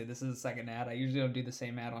 honestly. This is the second ad. I usually don't do the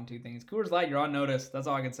same ad on two things. Coors Light, you're on notice. That's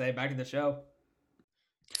all I can say. Back to the show.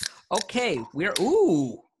 Okay,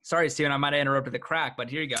 sorry, Steven, I might have interrupted the crack, but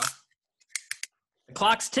here you go. The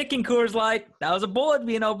clock's ticking, Coors Light. That was a bullet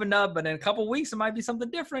being opened up, but in a couple weeks, it might be something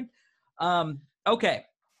different. Okay,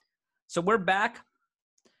 so we're back,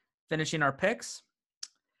 finishing our picks.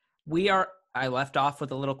 I left off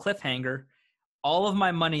with a little cliffhanger. All of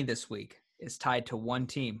my money this week is tied to one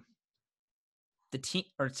team.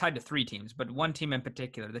 It's tied to three teams, but one team in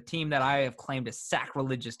particular. The team that I have claimed is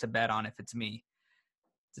sacrilegious to bet on if it's me.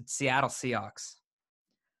 It's Seattle Seahawks.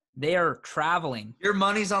 They are traveling. Your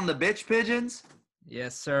money's on the bitch pigeons?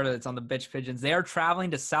 Yes, sir. It's on the bitch pigeons. They are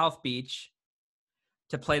traveling to South Beach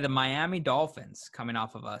to play the Miami Dolphins, coming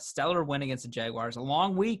off of a stellar win against the Jaguars. A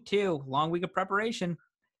long week, too. Long week of preparation.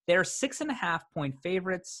 They're 6.5-point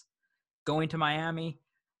favorites going to Miami.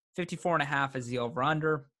 54.5 is the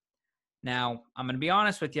over-under. Now, I'm going to be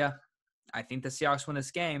honest with you. I think the Seahawks win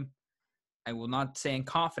this game. I will not say in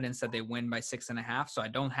confidence that they win by 6.5, so I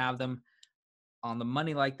don't have them on the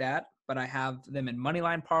money like that, but I have them in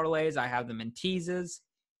moneyline parlays, I have them in teases,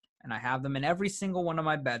 and I have them in every single one of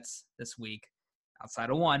my bets this week, outside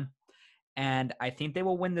of one, and I think they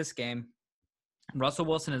will win this game. Russell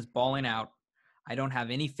Wilson is balling out. I don't have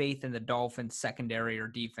any faith in the Dolphins' secondary or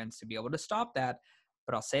defense to be able to stop that,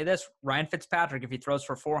 but I'll say this, Ryan Fitzpatrick, if he throws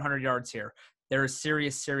for 400 yards here, there are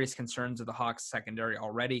serious concerns of the Hawks secondary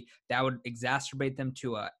already. That would exacerbate them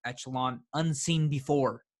to an echelon unseen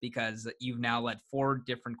before because you've now let four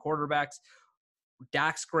different quarterbacks.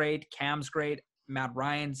 Dak's great, Cam's great, Matt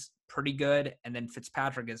Ryan's pretty good, and then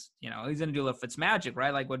Fitzpatrick is, he's going to do a little Fitzmagic,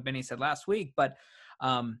 right, like what Benny said last week. But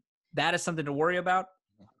that is something to worry about.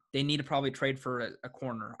 They need to probably trade for a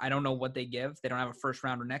corner. I don't know what they give. They don't have a first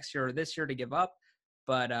rounder next year or this year to give up.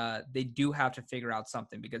 But they do have to figure out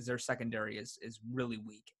something because their secondary is really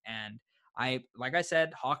weak. And Like I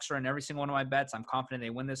said, Hawks are in every single one of my bets. I'm confident they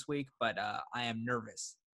win this week, but I am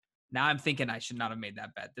nervous. Now I'm thinking I should not have made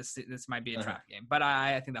that bet. This might be a trap game, but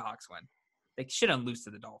I think the Hawks win. They shouldn't lose to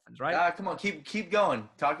the Dolphins, right? Come on, keep going.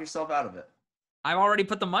 Talk yourself out of it. I've already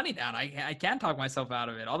put the money down. I can't talk myself out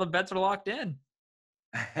of it. All the bets are locked in.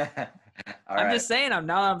 I'm just saying.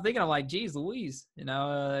 I'm thinking. I'm like, geez, Louise.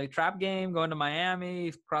 Trap game, going to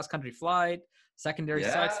Miami, cross country flight, secondary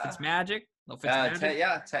sucks. Fitzmagic. No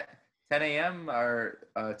Fitzmagic. 10 a.m. or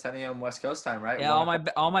 10 a.m. West Coast time, right? Yeah, all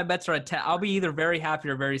my bets are at 10. I'll be either very happy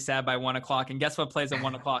or very sad by 1 o'clock. And guess what plays at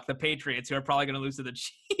 1 o'clock? The Patriots, who are probably going to lose to the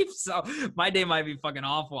Chiefs. So my day might be fucking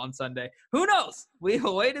awful on Sunday. Who knows? We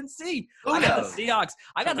will wait and see. I got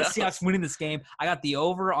the Seahawks winning this game. I got the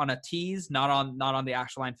over on a tease, not on the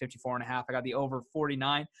actual line, 54.5. I got the over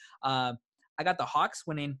 49. I got the Hawks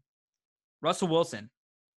winning. Russell Wilson,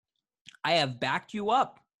 I have backed you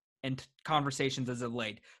up in conversations as of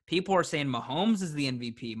late. People are saying Mahomes is the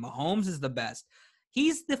MVP. Mahomes is the best.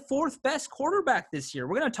 He's the fourth best quarterback this year.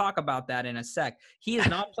 We're going to talk about that in a sec. He is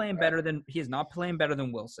not playing better than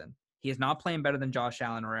Wilson. He is not playing better than Josh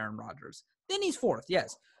Allen or Aaron Rodgers. Then he's fourth,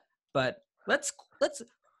 yes. But let's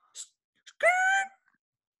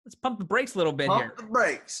pump the brakes a little bit here. Pump the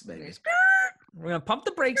brakes, baby. We're going to pump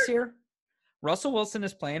the brakes here. Russell Wilson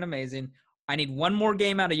is playing amazing. I need one more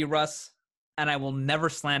game out of you, Russ, and I will never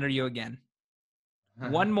slander you again.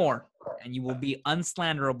 One more, and you will be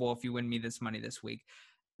unslanderable if you win me this money this week.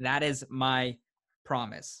 That is my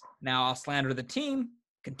promise. Now, I'll slander the team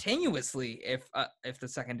continuously if the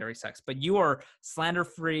secondary sucks, but you are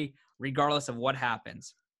slander-free regardless of what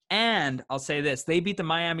happens. And I'll say this. They beat the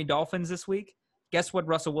Miami Dolphins this week. Guess what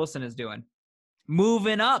Russell Wilson is doing?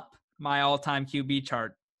 Moving up my all-time QB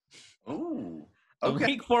chart. Ooh. Okay. A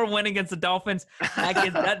week 4 win against the Dolphins.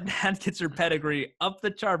 That gets your pedigree up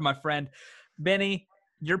the chart, my friend. Benny,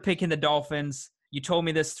 you're picking the Dolphins. You told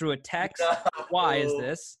me this through a text. No. Why is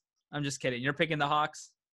this? I'm just kidding. You're picking the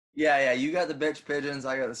Hawks? Yeah. You got the bitch pigeons.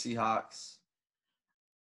 I got the Seahawks.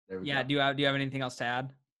 There we go. Do you have anything else to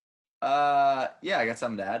add? Yeah, I got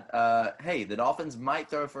something to add. Hey, the Dolphins might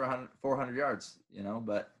throw for 400 yards,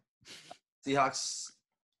 but Seahawks,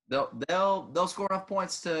 they'll score enough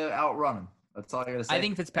points to outrun them. That's all I gotta say. I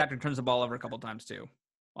think Fitzpatrick turns the ball over a couple times too.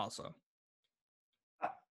 Also.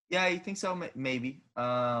 Yeah, you think so? Maybe.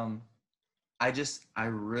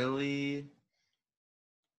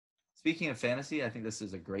 Speaking of fantasy, I think this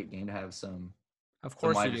is a great game to have some. Of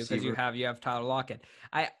course you do, because you have Tyler Lockett.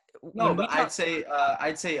 I'd say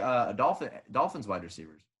Dolphins wide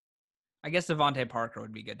receivers. I guess Devontae Parker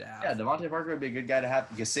would be good to have. Yeah, Devontae Parker would be a good guy to have.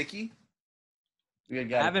 Gesicki, good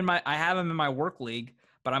guy. I have him in my work league.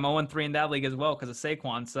 But I'm 0-3 in that league as well because of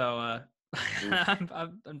Saquon. So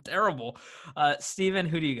I'm terrible. Steven,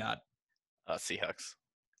 who do you got? Seahawks.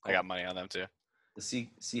 Cool. I got money on them too. The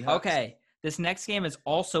Seahawks. Okay. This next game is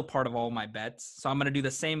also part of all my bets. So I'm going to do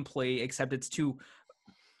the same play, except it's to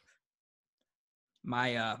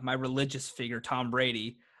my religious figure, Tom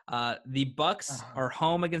Brady. The Bucks are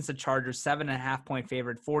home against the Chargers, 7.5-point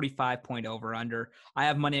favorite, 45-point over/under. I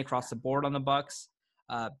have money across the board on the Bucks.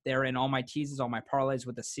 They're in all my teases, all my parlays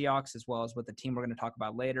with the Seahawks, as well as with the team we're going to talk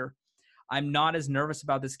about later. I'm not as nervous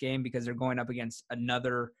about this game because they're going up against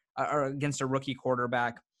against a rookie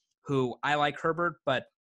quarterback who I like Herbert, but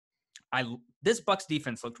this Bucks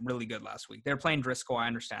defense looked really good last week. They're playing Driscoll, I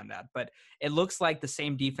understand that, but it looks like the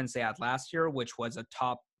same defense they had last year, which was a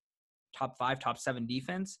top 5, top 7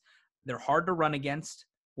 defense. They're hard to run against,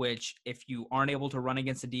 which if you aren't able to run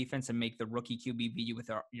against a defense and make the rookie QB beat you with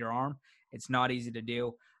your arm, it's not easy to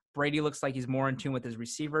do. Brady looks like he's more in tune with his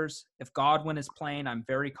receivers. If Godwin is playing, I'm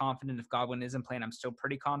very confident. If Godwin isn't playing, I'm still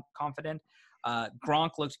pretty confident.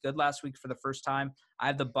 Gronk looked good last week for the first time. I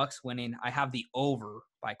have the Bucks winning. I have the over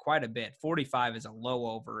by quite a bit. 45 is a low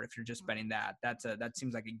over if you're just betting that. That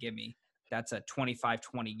seems like a gimme. That's a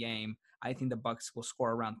 25-20 game. I think the Bucks will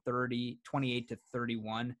score around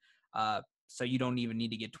 28-31. So you don't even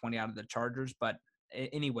need to get 20 out of the Chargers. But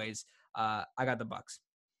anyways, I got the Bucks.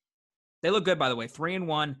 They look good, by the way.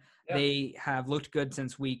 3-1. Yeah. They have looked good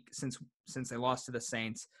since they lost to the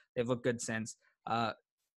Saints. They've looked good since.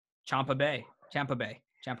 Tampa Bay. There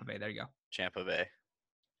you go. Tampa Bay.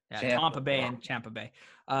 Yeah, Tampa Bay and Tampa Bay.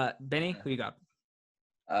 Benny, who you got?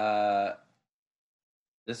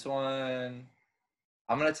 This one,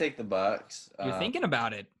 I'm gonna take the Bucks. You're thinking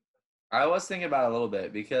about it. I was thinking about it a little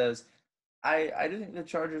bit because I do think the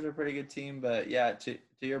Chargers are a pretty good team, but yeah, to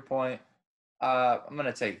your point, I'm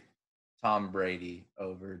gonna take Tom Brady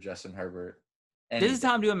over Justin Herbert. This is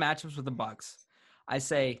time doing matchups with the Bucks. I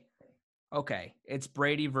say, okay, it's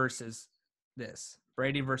Brady versus this.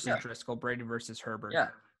 Brady versus Driscoll. Brady versus Herbert. Yeah.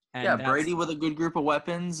 And Brady with a good group of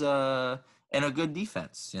weapons and a good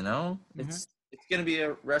defense. It's going to be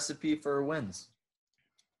a recipe for wins.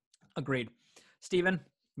 Agreed. Steven,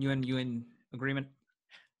 you in agreement?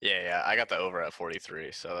 Yeah. I got the over at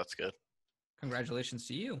 43, so that's good. Congratulations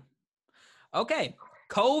to you. Okay.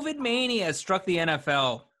 COVID mania has struck the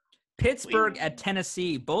NFL. Pittsburgh at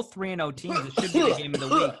Tennessee, both 3-0 teams. It should be the game of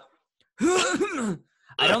the week.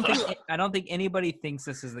 I don't think anybody thinks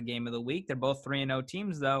this is the game of the week. They're both 3-0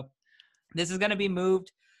 teams, though. This is going to be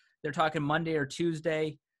moved. They're talking Monday or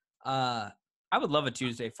Tuesday. I would love a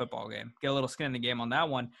Tuesday football game. Get a little skin in the game on that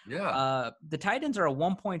one. Yeah. The Titans are a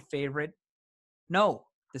 1-point favorite. No,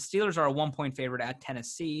 the Steelers are a 1-point favorite at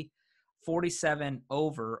Tennessee. 47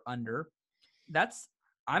 over under.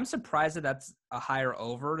 I'm surprised that that's a higher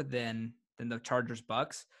over than the Chargers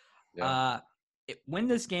Bucks. Yeah. When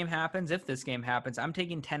this game happens, if this game happens, I'm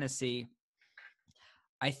taking Tennessee.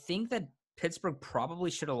 I think that Pittsburgh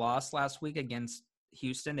probably should have lost last week against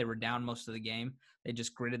Houston. They were down most of the game. They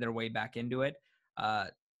just gritted their way back into it.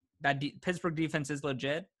 Pittsburgh defense is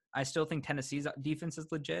legit. I still think Tennessee's defense is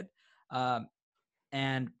legit.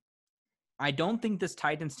 And I don't think this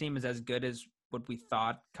Titans team is as good as what we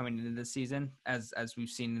thought coming into this season, as we've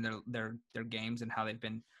seen in their games and how they've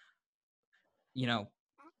been,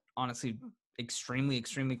 honestly, extremely,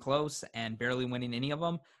 extremely close and barely winning any of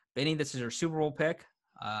them. Benny, this is your Super Bowl pick.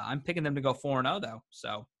 I'm picking them to go 4-0 though.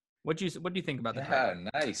 So what do you think about that? Yeah,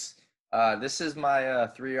 nice. This is my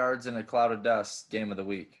 3 yards in a cloud of dust game of the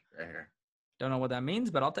week right here. Don't know what that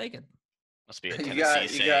means, but I'll take it. Must be a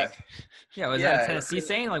Tennessee saying. That a Tennessee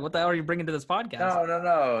saying? Like, what the hell are you bringing to this podcast?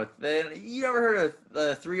 No. You ever heard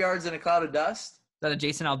of 3 yards in a cloud of dust? Is that a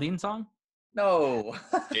Jason Aldean song? No.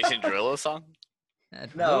 Jason Derulo song?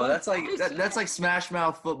 No, that's like Smash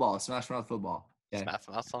Mouth football. Smash Mouth football. Yeah. Smash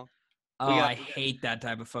Mouth song? Oh, I hate that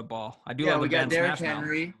type of football. I do love. We got Derrick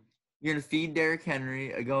Henry. You're gonna feed Derrick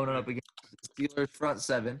Henry going up against the Steelers front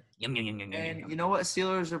seven. Yum. And you know what?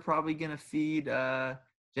 Steelers are probably gonna feed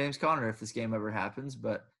James Conner if this game ever happens.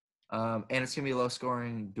 But and it's gonna be a low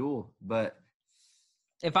scoring duel. But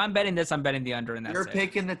if I'm betting this, I'm betting the under, and that's You're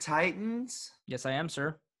picking the Titans? Yes, I am,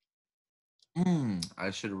 sir.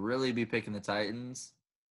 I should really be picking the Titans.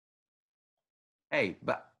 Hey,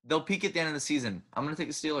 but they'll peak at the end of the season. I'm gonna take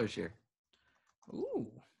the Steelers here. Ooh,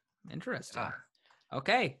 interesting.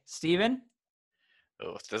 Okay, Steven?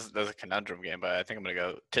 Oh, this is a conundrum game, but I think I'm going to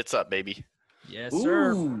go tits up, baby. Yes,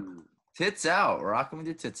 sir. Ooh, tits out. Rocking with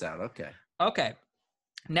your tits out. Okay.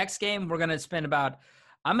 Next game, we're going to spend about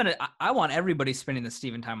 – I want everybody spending the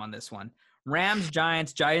Steven time on this one. Rams,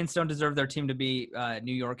 Giants. Giants don't deserve their team to be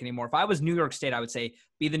New York anymore. If I was New York State, I would say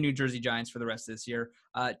be the New Jersey Giants for the rest of this year.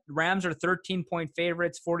 Rams are 13-point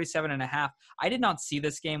favorites, 47.5. I did not see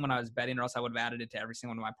this game when I was betting, or else I would have added it to every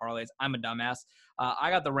single one of my parlays. I'm a dumbass. I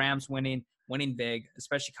got the Rams winning big,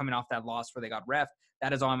 especially coming off that loss where they got reffed.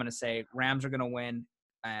 That is all I'm going to say. Rams are going to win,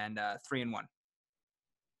 and 3-1.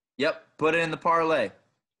 Yep, put it in the parlay.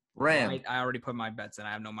 Rams. I already put my bets in.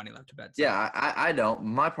 I have no money left to bet. So. Yeah, I don't.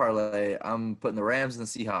 My parlay, I'm putting the Rams and the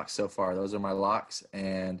Seahawks so far. Those are my locks.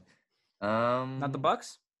 And not the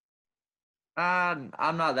Bucks? I'm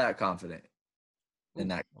not that confident in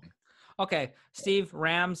that game. Okay, Steve,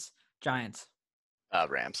 Rams, Giants.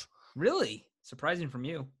 Rams. Really? Surprising from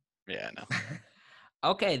you. Yeah, I know.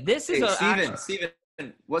 Okay, this is Steven,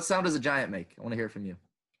 what sound does a giant make? I want to hear it from you.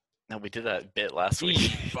 No, we did that bit last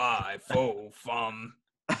week. 5, 4, fum.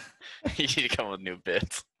 You need to come up with new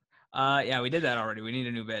bits. Yeah, we did that already. We need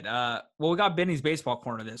a new bit. Well, we got Benny's baseball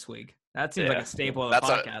corner this week. That seems like a staple of the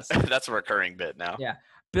podcast. That's a recurring bit now. Yeah.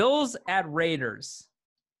 Bills at Raiders.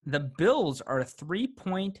 The Bills are a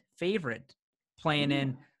 3-point favorite playing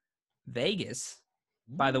in Vegas.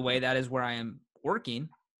 By the way, that is where I am working.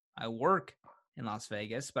 I work in Las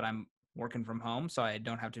Vegas, but I'm working from home, so I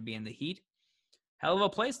don't have to be in the heat. Hell of a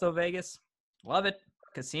place, though, Vegas. Love it.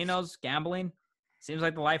 Casinos, gambling. Seems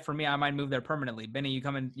like the life for me. I might move there permanently. Benny, you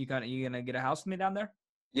gonna get a house with me down there?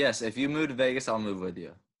 Yes, if you move to Vegas, I'll move with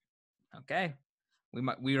you. Okay.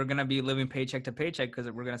 We are gonna be living paycheck to paycheck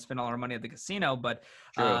because we're gonna spend all our money at the casino, but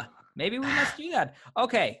maybe we must do that.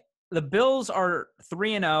 Okay. The Bills are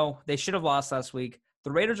 3-0. They should have lost last week.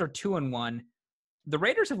 The Raiders are 2-1. The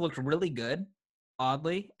Raiders have looked really good,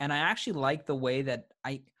 oddly, and I actually like the way that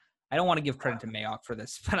I don't want to give credit to Mayock for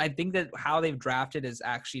this, but I think that how they've drafted is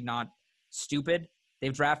actually not stupid.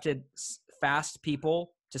 They've drafted fast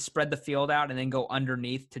people to spread the field out and then go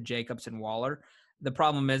underneath to Jacobs and Waller. The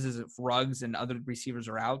problem is if Ruggs and other receivers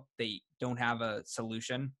are out, they don't have a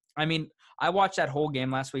solution. I mean, I watched that whole game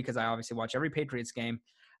last week because I obviously watch every Patriots game.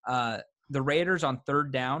 The Raiders on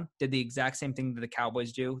third down did the exact same thing that the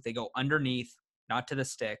Cowboys do. They go underneath, not to the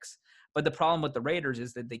sticks. But the problem with the Raiders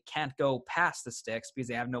is that they can't go past the sticks because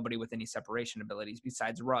they have nobody with any separation abilities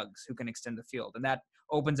besides Ruggs who can extend the field. And that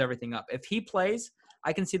opens everything up. If he plays,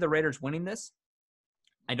 I can see the Raiders winning this.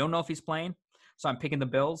 I don't know if he's playing, so I'm picking the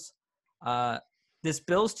Bills. This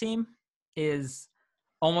Bills team is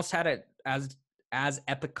almost had it as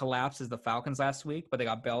epic collapse as the Falcons last week, but they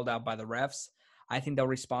got bailed out by the refs. I think they'll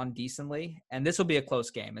respond decently, and this will be a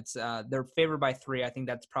close game. It's they're favored by 3. I think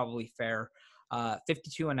that's probably fair.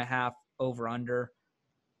 52.5 over under.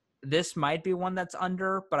 This might be one that's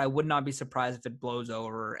under, but I would not be surprised if it blows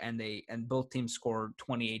over and both teams score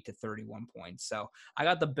 28 to 31 points. So I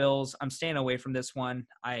got the Bills. I'm staying away from this one.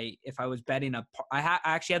 If I was betting I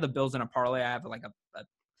actually had the Bills in a parlay. I have like a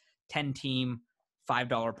 10-team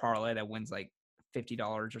 $5 parlay that wins like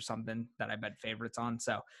 $50 or something that I bet favorites on.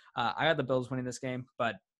 So I got the Bills winning this game,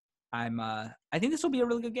 but I think this will be a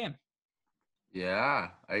really good game. Yeah,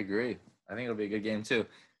 I agree. I think it'll be a good game too.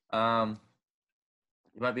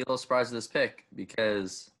 You might be a little surprised at this pick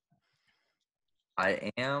because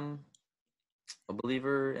I am a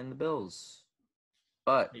believer in the Bills.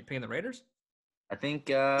 But Are you picking the Raiders? I think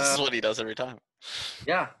This is what he does every time.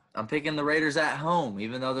 yeah, I'm picking the Raiders at home,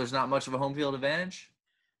 even though there's not much of a home field advantage.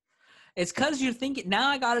 It's because you're thinking now.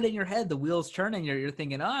 I got it in your head. The wheels turning. You're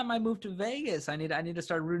thinking, oh, I might move to Vegas. I need to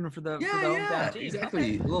start rooting for the hometown team.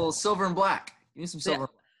 Exactly. Okay. A little silver and black. Give me some silver.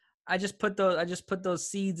 Yeah. I just put those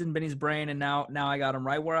seeds in Benny's brain, and now I got them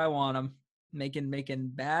right where I want them,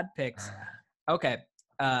 making bad picks. Okay,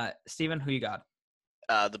 Steven, who you got?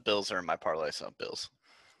 The Bills are in my parlay, so Bills.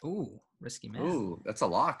 Ooh, risky man. Ooh, that's a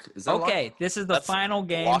lock. Is that okay? A lock? This is the final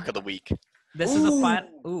game. Lock of the week. This is the final.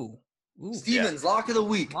 Ooh. Steven's lock of the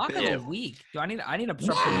week. Lock of the week. I need to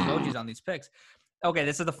start putting emojis on these picks. Okay,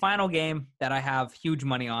 this is the final game that I have huge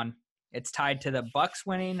money on. It's tied to the Bucks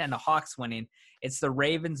winning and the Hawks winning. It's the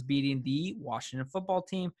Ravens beating the Washington football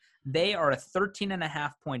team. They are a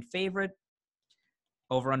 13.5-point favorite,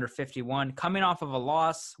 over under 51, coming off of a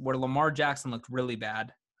loss where Lamar Jackson looked really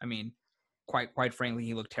bad. I mean, quite frankly,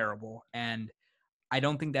 he looked terrible. And I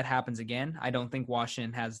don't think that happens again. I don't think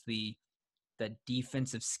Washington has the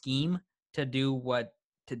defensive scheme to do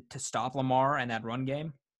to stop Lamar and that run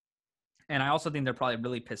game. And I also think they're probably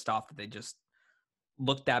really pissed off that they just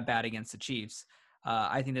looked that bad against the Chiefs.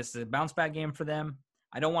 I think this is a bounce back game for them.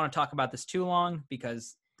 I don't want to talk about this too long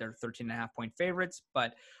because they're 13.5-point favorites,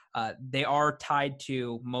 but they are tied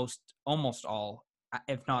to almost all,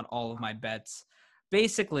 if not all of my bets.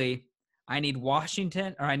 Basically, I need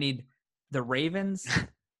the Ravens,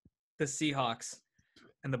 the Seahawks,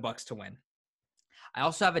 and the Bucks to win. I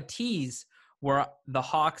also have a tease where the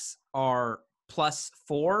Hawks are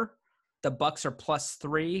 +4, the Bucks are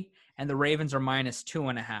 +3, and the Ravens are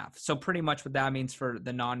 -2.5. So pretty much what that means for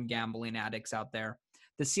the non-gambling addicts out there.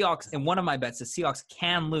 The Seahawks, in one of my bets, the Seahawks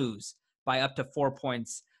can lose by up to 4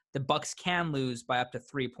 points. The Bucks can lose by up to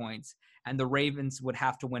 3 points, and the Ravens would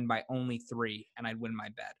have to win by only 3, and I'd win my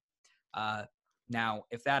bet. Now,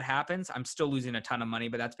 if that happens, I'm still losing a ton of money,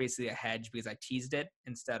 but that's basically a hedge because I teased it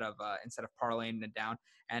instead of parlaying it down.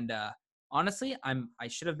 And honestly, I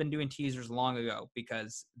should have been doing teasers long ago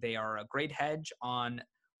because they are a great hedge on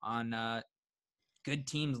good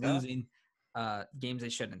teams losing games they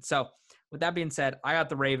shouldn't. So, with that being said, I got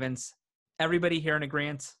the Ravens. Everybody here in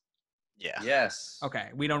agreement? Yeah. Yes. Okay,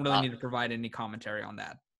 we don't really need to provide any commentary on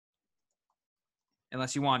that,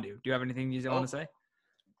 unless you want to. Do you have anything you want to say?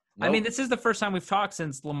 Nope. I mean, this is the first time we've talked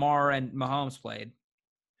since Lamar and Mahomes played.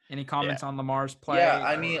 Any comments on Lamar's play? Yeah,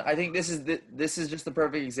 I mean, I think this is just the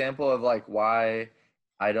perfect example of like why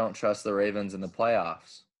I don't trust the Ravens in the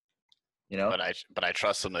playoffs. You know, but I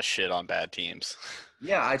trust them to shit on bad teams.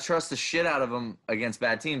 Yeah, I trust the shit out of them against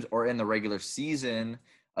bad teams or in the regular season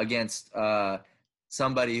against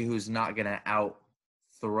somebody who's not gonna out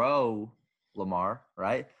throw Lamar,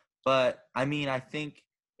 right? But I mean, I think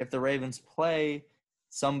if the Ravens play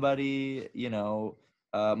somebody, you know,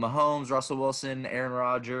 Mahomes, Russell Wilson, Aaron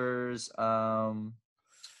Rodgers,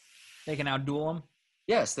 they can outduel them.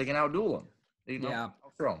 Yes, they can outduel them.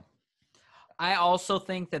 Outthrow them. I also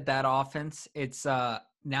think that offense, it's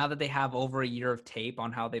now that they have over a year of tape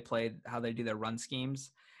on how they do their run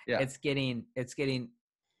schemes, it's getting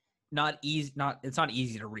not easy. It's not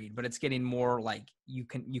easy to read, but it's getting more like you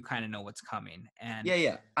kind of know what's coming. And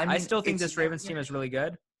I still think this Ravens team is really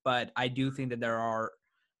good, but I do think that there are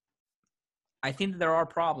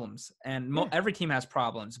problems, and every team has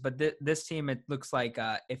problems. But this team, it looks like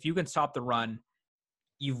if you can stop the run,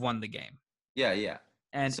 you've won the game. Yeah.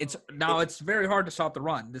 And it's very hard to stop the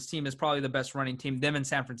run. This team is probably the best running team. Them and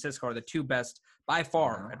San Francisco are the two best by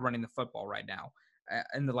far at running the football right now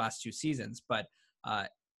in the last 2 seasons. But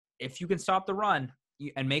if you can stop the run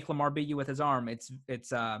and make Lamar beat you with his arm, it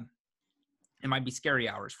might be scary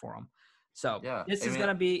hours for him. So this is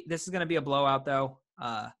gonna be a blowout though.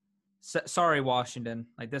 Sorry, Washington.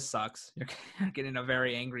 Like, this sucks. You're getting a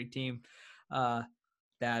very angry team. But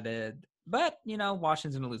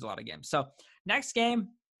Washington's gonna lose a lot of games. So next game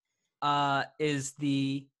is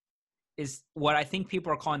what I think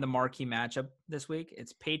people are calling the marquee matchup this week.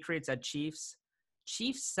 It's Patriots at Chiefs.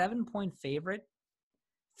 Chiefs 7-point favorite,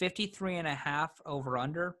 53.5 over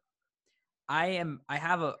under. I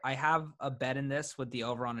have a bet in this with the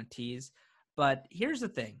over on a tease, but here's the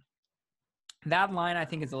thing. That line I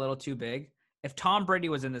think is a little too big. If Tom Brady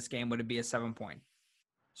was in this game, would it be a 7-point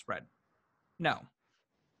spread? No.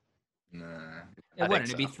 Nah, it wouldn't.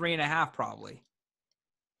 It'd be 3.5 probably.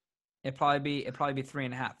 It'd probably be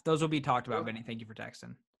 3.5. Those will be talked about, Benny. Thank you for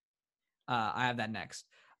texting. I have that next.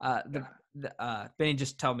 Benny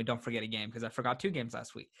just told me don't forget a game because I forgot 2 games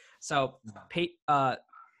last week. So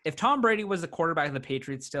if Tom Brady was the quarterback of the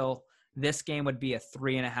Patriots still, this game would be a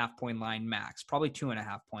 3.5-point line max, probably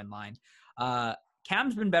 2.5-point line.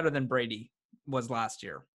 Cam's been better than Brady was last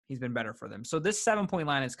year. He's been better for them. So this 7-point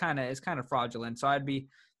line is kind of fraudulent. So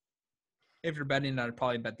if you're betting, I'd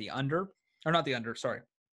probably bet the under, or not the under, sorry,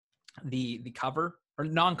 the cover or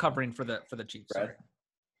non-covering for the Chiefs. Sorry.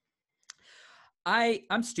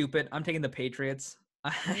 I'm stupid. I'm taking the Patriots.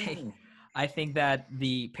 I think that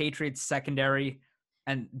the Patriots secondary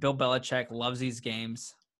and Bill Belichick loves these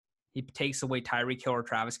games. He takes away Tyreek Hill or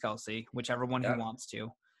Travis Kelce, whichever one he wants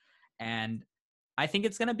to. And I think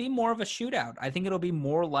it's going to be more of a shootout. I think it'll be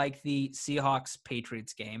more like the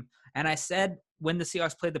Seahawks-Patriots game. And I said when the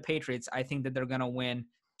Seahawks played the Patriots, I think that they're going to win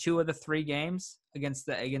 2 of the 3 games against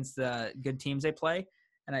the good teams they play.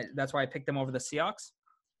 And that's why I picked them over the Seahawks.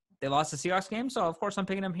 They lost the Seahawks game, so of course I'm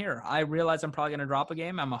picking them here. I realize I'm probably going to drop a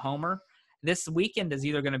game. I'm a homer. This weekend is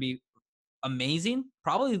either going to be amazing,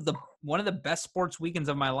 probably one of the best sports weekends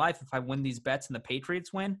of my life if I win these bets and the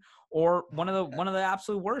Patriots win, or one of the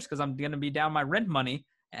absolute worst because I'm going to be down my rent money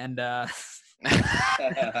and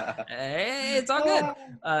it's all good.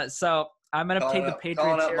 So I'm going to take the Patriots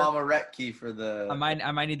calling up here. Mama Retke for the.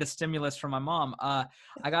 I might need the stimulus from my mom. I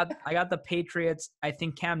got the Patriots. I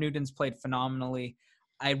think Cam Newton's played phenomenally.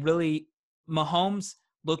 Mahomes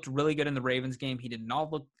looked really good in the Ravens game. He did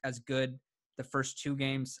not look as good the first 2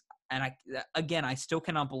 games. And I still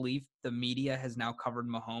cannot believe the media has now covered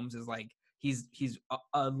Mahomes as like he's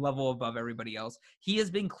a level above everybody else. He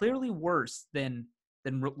has been clearly worse than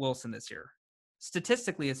Wilson this year.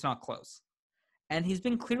 Statistically, it's not close. And he's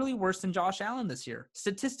been clearly worse than Josh Allen this year.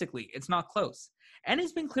 Statistically, it's not close. And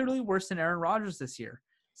he's been clearly worse than Aaron Rodgers this year.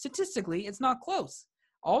 Statistically, it's not close.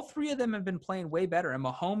 All 3 of them have been playing way better. And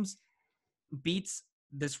Mahomes beats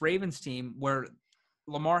this Ravens team where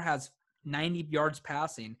Lamar has 90 yards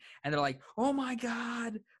passing. And they're like, oh my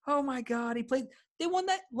God. They won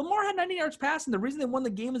that. Lamar had 90 yards passing. The reason they won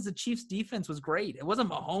the game is the Chiefs defense was great. It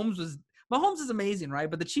wasn't Mahomes is amazing, right?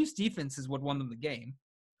 But the Chiefs defense is what won them the game,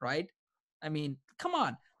 right? I mean, come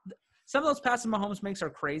on. Some of those passes Mahomes makes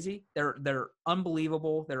are crazy. They're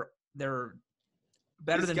unbelievable. They're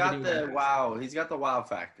better than video games. Wow. He's got the wow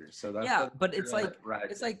factor. So that's but it's like right.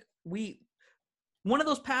 It's like one of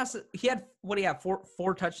those passes. He had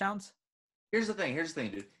four touchdowns. Here's the thing,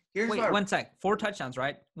 dude. Wait, 1 sec. 4 touchdowns,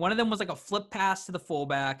 right? One of them was like a flip pass to the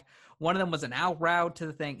fullback. One of them was an out route to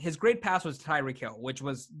the thing. His great pass was Tyreek Hill, which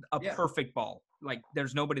was a perfect ball. Like,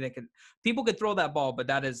 there's nobody that people could throw that ball, but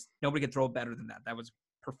nobody could throw it better than that. That was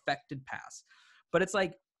perfected pass. But it's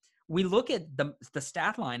like, we look at the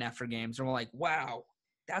stat line after games and we're like, wow,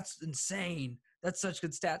 that's insane. That's such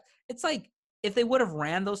good stat. It's like, if they would have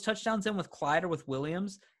ran those touchdowns in with Clyde or with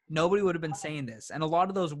Williams, nobody would have been saying this. And a lot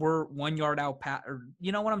of those were 1 yard out pass, or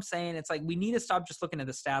you know what I'm saying? It's like, we need to stop just looking at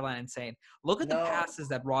the stat line and saying, look at the passes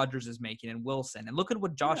that Rodgers is making and Wilson, and look at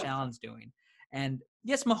what Josh Allen's doing. And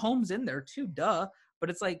yes, Mahomes in there too, duh. But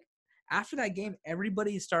it's like, after that game,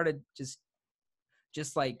 everybody started just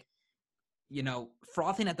like,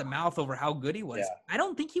 frothing at the mouth over how good he was. Yeah. I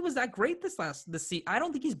don't think he was that great this season. I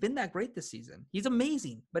don't think he's been that great this season. He's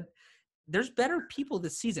amazing, but there's better people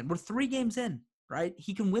this season. We're 3 games in, right?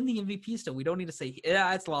 He can win the MVP still. We don't need to say,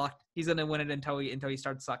 yeah, it's locked. He's going to win it until he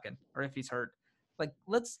starts sucking or if he's hurt. Like,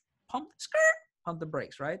 let's pump the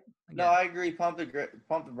brakes, right? Again. No, I agree. Pump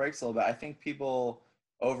the brakes a little bit. I think people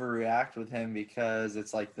overreact with him because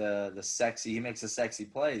it's like the sexy. He makes the sexy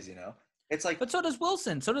plays, It's like, but so does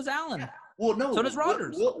Wilson. So does Allen. Yeah. Well, no. So does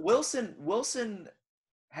Rodgers. Wilson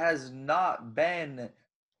has not been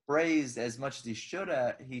praised as much as he should,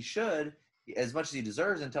 as much as he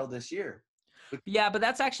deserves until this year. Yeah, but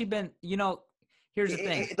that's actually been, here's the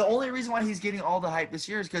thing. The only reason why he's getting all the hype this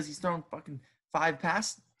year is because he's thrown fucking 5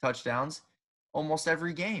 pass touchdowns almost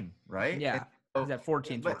every game, right? Yeah, So, he's at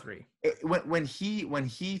 14 for 3. When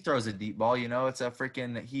he throws a deep ball, it's a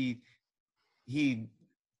freaking he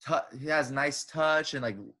has nice touch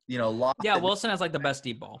and lost. Yeah, Wilson has like the best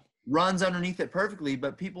deep ball. Runs underneath it perfectly,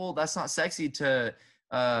 but that's not sexy to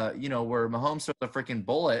where Mahomes throws a freaking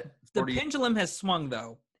bullet. The pendulum has swung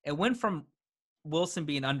though. It went from Wilson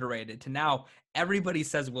being underrated to now everybody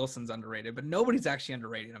says Wilson's underrated, but nobody's actually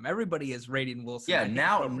underrating him. Everybody is rating Wilson. Yeah,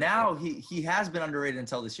 now he has been underrated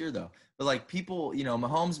until this year though. But like people,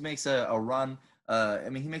 Mahomes makes a run.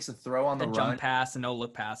 He makes a throw on the run, jump pass and no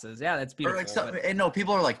look passes. Yeah, that's beautiful. And no,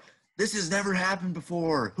 people are like, this has never happened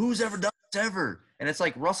before. Who's ever done this ever? And it's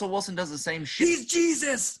like Russell Wilson does the same shit. He's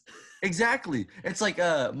Jesus. Exactly. It's like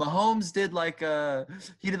Mahomes did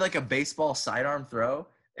he did a baseball sidearm throw,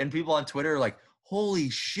 and people on Twitter are like, holy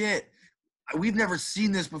shit, we've never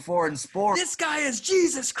seen this before in sports. This guy is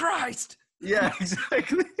Jesus Christ. Yeah,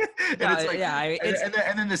 exactly.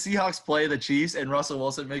 And then the Seahawks play the Chiefs, and Russell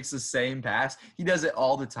Wilson makes the same pass. He does it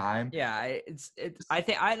all the time. Yeah, I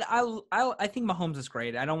think Mahomes is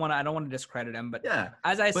great. I don't want to discredit him, but yeah,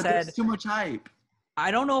 as I said, there's too much hype. I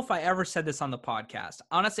don't know if I ever said this on the podcast.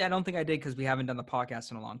 Honestly, I don't think I did because we haven't done the podcast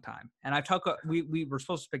in a long time. And we were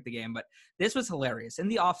supposed to pick the game, but this was hilarious. In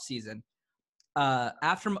the offseason,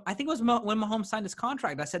 after I think it was when Mahomes signed his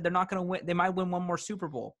contract, I said they're not going to win. They might win one more Super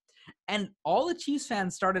Bowl. And all the Chiefs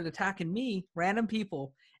fans started attacking me, random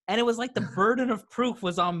people. And it was like the burden of proof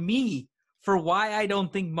was on me for why I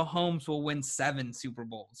don't think Mahomes will win 7 Super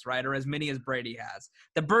Bowls, right? Or as many as Brady has.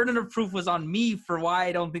 The burden of proof was on me for why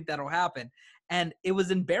I don't think that'll happen. And it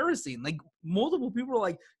was embarrassing. Like multiple people were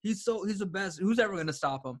like, he's the best. Who's ever going to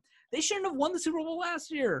stop him? They shouldn't have won the Super Bowl last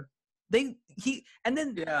year. Then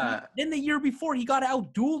the year before he got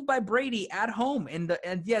out-dueled by Brady at home. And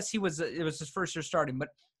yes, it was his first year starting, but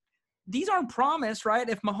these aren't promised, right?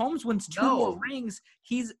 If Mahomes wins 2 more rings,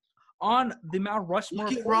 he's on the Mount Rushmore.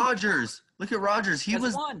 Look at Rodgers. He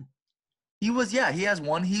has one. He has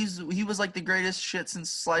one. He was like the greatest shit since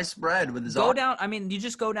sliced bread with his down. I mean, you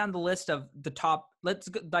just go down the list of the top. Let's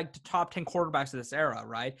go, like the top 10 quarterbacks of this era,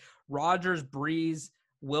 right? Rodgers, Breeze,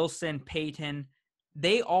 Wilson, Peyton.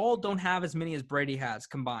 They all don't have as many as Brady has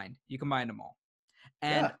combined. You combine them all,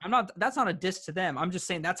 and that's not a diss to them. I'm just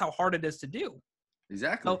saying that's how hard it is to do.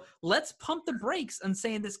 Exactly. So let's pump the brakes and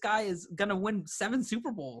saying this guy is gonna win 7 Super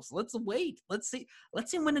Bowls. Let's wait. Let's see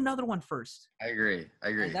him win another one first. I agree.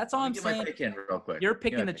 And that's all I'm saying. My pick in real quick. You're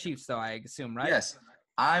picking the Chiefs, though, I assume, right? Yes,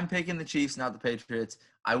 I'm picking the Chiefs, not the Patriots.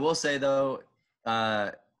 I will say though,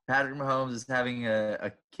 Patrick Mahomes is having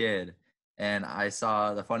a kid, and I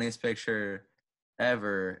saw the funniest picture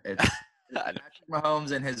ever. It's Patrick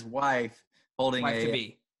Mahomes and his wife holding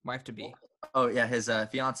wife to be. Oh yeah, his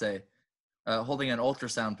fiance. Holding an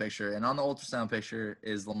ultrasound picture, and on the ultrasound picture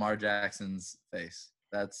is Lamar Jackson's face.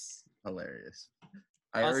 That's hilarious.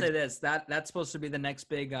 I'll say this: that's supposed to be the next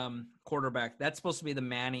big quarterback. That's supposed to be the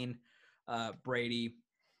Manning, Brady,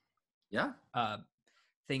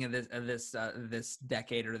 thing of this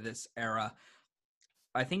decade or this era.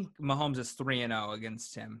 I think Mahomes is 3-0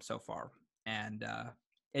 against him so far, and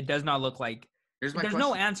it does not look like. There's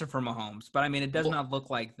no answer for Mahomes, but I mean, it does not look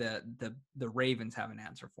like the Ravens have an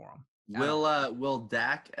answer for him. Will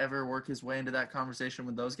Dak ever work his way into that conversation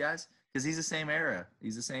with those guys? Because he's the same era.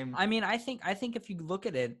 He's the same. I mean, I think if you look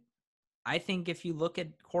at it, if you look at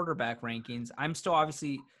quarterback rankings,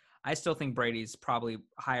 I still think Brady's probably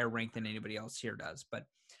higher ranked than anybody else here does. But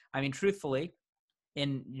I mean, truthfully,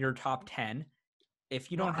 in your top 10,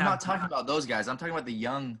 if you don't I'm not talking about those guys. I'm talking about the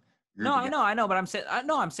young. No, I know, but I'm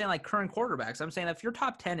saying like current quarterbacks. I'm saying if your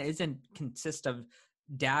top 10 isn't consist of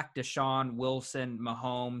Dak, Deshaun, Wilson,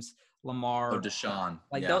 Mahomes, Lamar, Deshaun,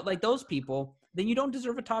 like those people, then you don't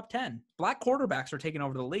deserve a top 10. Black quarterbacks are taking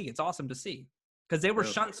over the league. It's awesome to see because they were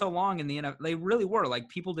shunned so long in the NFL. They really were. Like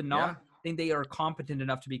people did not think they are competent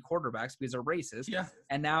enough to be quarterbacks because they're racist. Yeah.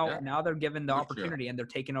 And now they're given the opportunity and they're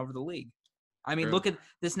taking over the league. I mean, look at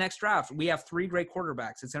this next draft. We have 3 great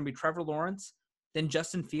quarterbacks. It's going to be Trevor Lawrence, then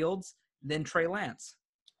Justin Fields, then Trey Lance.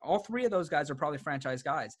 All 3 of those guys are probably franchise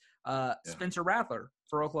guys. Spencer Rattler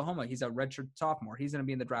for Oklahoma. He's a redshirt sophomore. He's going to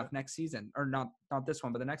be in the draft next season, or not this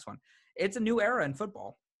one, but the next one. It's a new era in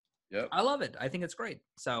football. Yep. I love it. I think it's great.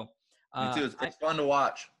 So me too. It's fun to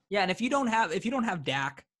watch. Yeah, and if you don't have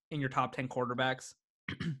Dak in your top 10 quarterbacks,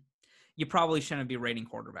 you probably shouldn't be rating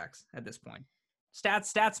quarterbacks at this point.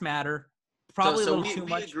 Stats matter. Probably a little too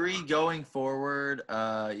much. We agree going forward.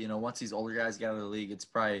 Once these older guys get out of the league, it's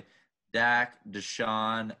probably Dak,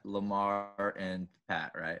 Deshaun, Lamar, and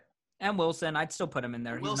Pat, right? And Wilson, I'd still put him in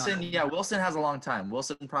there. Wilson has a long time.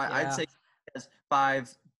 Wilson probably, I'd say he has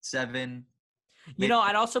 5, 7.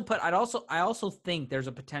 I also think there's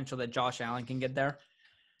a potential that Josh Allen can get there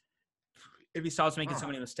if he stops making so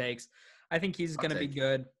many mistakes. I think he's going to be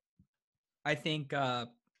good. I think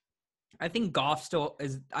Goff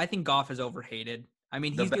is overhated. I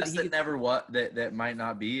mean, the best that might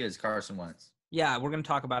not be is Carson Wentz. Yeah, we're going to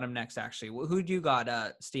talk about him next, actually. Who do you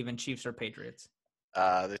got, Steven, Chiefs or Patriots?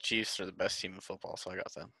 The Chiefs are the best team in football, so I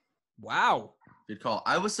got them. Wow. Good call.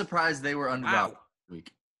 I was surprised they were underdogs this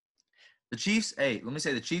week. The Chiefs, let me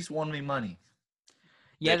say, the Chiefs won me money.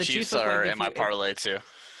 Yeah, the Chiefs are in my parlay, too.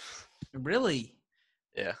 Really?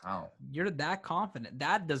 Yeah. Wow. You're that confident.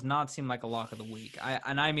 That does not seem like a lock of the week.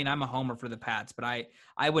 I mean, I'm a homer for the Pats, but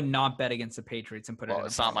I would not bet against the Patriots and put it in. Well,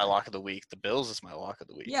 it's not my lock of the week. The Bills is my lock of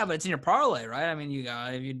the week. Yeah, but it's in your parlay, right? I mean,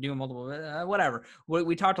 if you do multiple, whatever.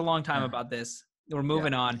 We talked a long time about this. We're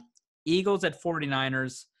moving on. Eagles at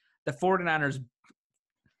 49ers. The 49ers,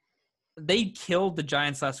 they killed the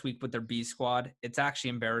Giants last week with their B squad. It's actually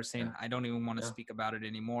embarrassing. Yeah. I don't even want to speak about it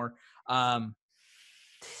anymore.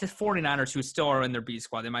 The 49ers, who still are in their B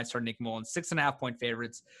squad, they might start Nick Mullins. 6.5-point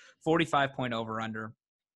favorites, 45-point over-under.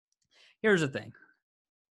 Here's the thing.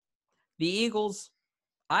 The Eagles,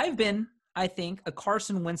 I've been, I think, a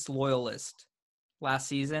Carson Wentz loyalist last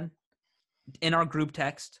season. In our group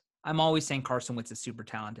text, I'm always saying Carson Wentz is super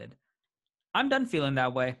talented. I'm done feeling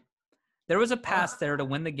that way. There was a pass there to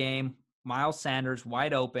win the game. Miles Sanders,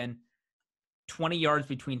 wide open, 20 yards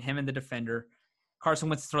between him and the defender. Carson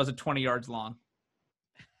Wentz throws it 20 yards long.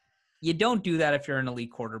 You don't do that if you're an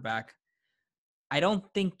elite quarterback. I'm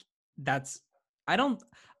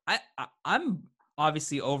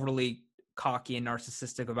obviously overly cocky and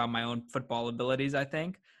narcissistic about my own football abilities, I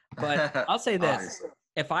think. But I'll say this.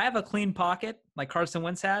 If I have a clean pocket like Carson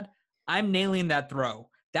Wentz had, I'm nailing that throw.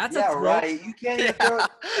 That's a throw. Right. You can't even throw it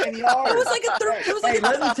 10 yards. It was like a third.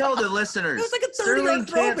 Let me tell the listeners. It was like a 30-yard Sterling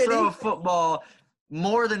throw, can't baby. throw a football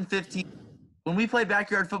more than 15. When we play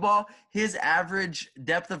backyard football, his average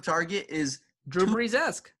depth of target is Drew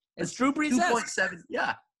Brees-esque. It's Drew Brees-esque. 2.7.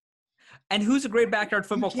 Yeah. And who's a great backyard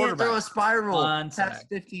football quarterback? Throw a spiral past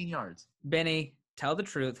 15 yards. Benny, tell the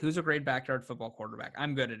truth. Who's a great backyard football quarterback?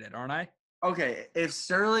 I'm good at it, aren't I? Okay, if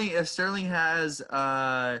Sterling has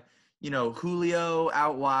Julio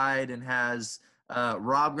out wide and has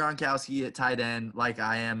Rob Gronkowski at tight end like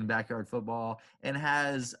I am in backyard football and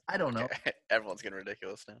has everyone's getting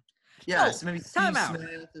ridiculous now. Yeah, so maybe Steve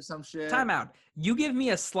Smith or some shit. Time out. You give me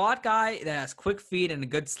a slot guy that has quick feet and a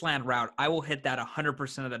good slant route, I will hit that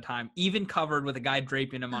 100% of the time, even covered with a guy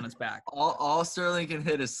draping him on his back. All Sterling can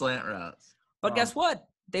hit is slant routes. But guess what?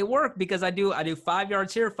 They work because I do 5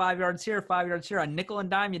 yards here, 5 yards here, 5 yards here. I nickel and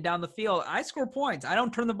dime you down the field. I score points. I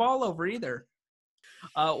don't turn the ball over either.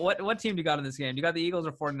 What team do you got in this game? Do you got the Eagles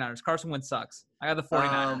or 49ers? Carson Wentz sucks. I got the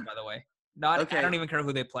 49ers, by the way. I don't even care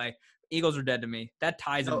who they play. Eagles are dead to me. That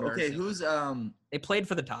tie's embarrassing. Okay, who's They played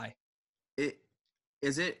for the tie.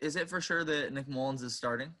 Is it for sure that Nick Mullins is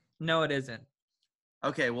starting? No, it isn't.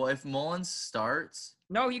 Okay, well if Mullins starts,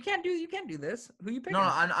 no, you can't do this. Who you picking? No,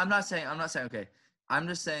 I'm not saying. Okay, I'm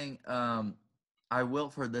just saying. I will,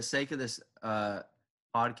 for the sake of this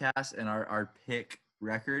podcast and our pick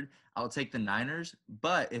record, I'll take the Niners.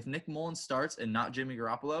 But if Nick Mullins starts and not Jimmy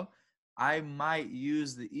Garoppolo, I might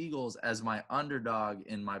use the Eagles as my underdog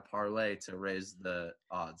in my parlay to raise the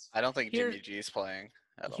odds. I don't think Jimmy G is playing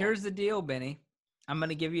at all. Here's the deal, Benny. I'm going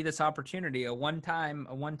to give you this opportunity, a one-time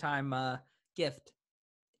gift.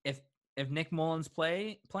 If Nick Mullins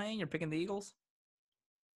playing, you're picking the Eagles?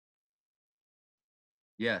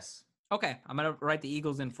 Yes. Okay, I'm going to write the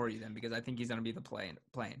Eagles in for you then because I think he's going to be the playing.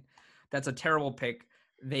 That's a terrible pick.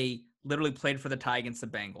 They literally played for the tie against the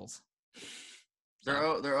Bengals. They're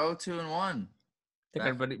 0-2-1. I think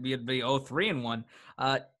everybody be 0-3-1.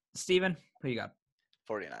 Steven, who you got?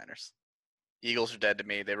 49ers. Eagles are dead to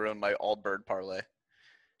me. They ruined my all-bird parlay.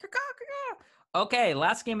 Okay,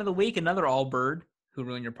 last game of the week, another all-bird who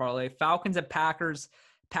ruined your parlay. Falcons at Packers.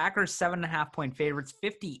 Packers 7.5-point favorites,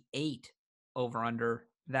 58 over/under.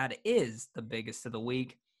 That is the biggest of the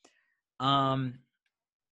week. I'm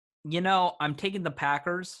taking the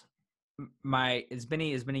Packers. Is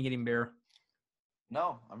Benny getting beer?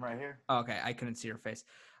 No, I'm right here. Okay, I couldn't see your face.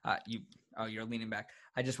 You're leaning back.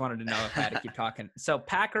 I just wanted to know if I had to keep talking. So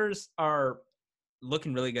Packers are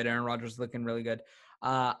looking really good. Aaron Rodgers looking really good.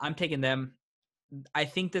 I'm taking them. I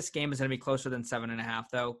think this game is going to be closer than 7.5,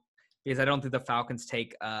 though, because I don't think the Falcons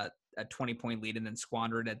take a 20-point lead and then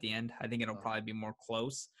squander it at the end. I think it'll probably be more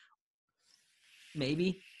close.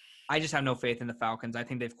 Maybe. I just have no faith in the Falcons. I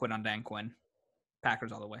think they've quit on Dan Quinn.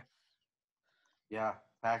 Packers all the way. Yeah,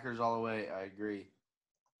 Packers all the way. I agree.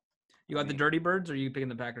 You got the Dirty Birds, or are you picking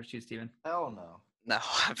the Packers too, Steven? Hell no. No,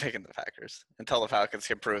 I'm picking the Packers until the Falcons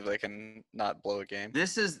can prove they can not blow a game.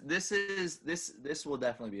 This will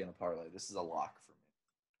definitely be in a parlay. This is a lock for me.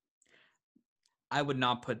 I would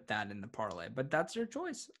not put that in the parlay, but that's your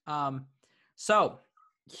choice. So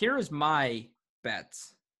here is my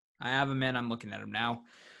bets. I have them in. I'm looking at them now.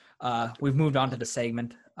 We've moved on to the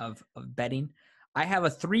segment of betting. I have a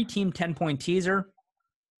 3-team 10-point teaser.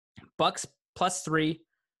 Bucks +3,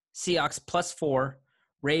 Seahawks +4,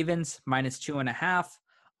 Ravens -2.5.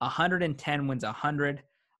 110 wins 100.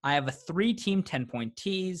 I have a 3-team 10-point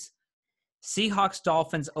tease. Seahawks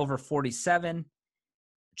Dolphins over 47.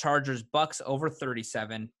 Chargers Bucks over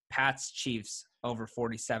 37. Pats Chiefs over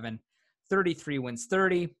 47. 33 wins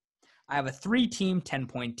 30. I have a 3-team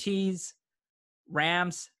 10-point tease.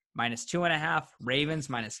 Rams -2.5. Ravens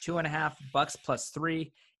 -2.5. Bucks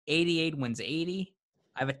 +3. 88 wins 80.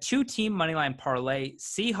 I have a 2-team moneyline parlay.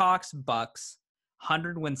 Seahawks Bucks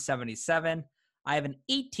 100 wins 77. I have an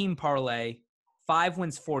 8-team parlay. 5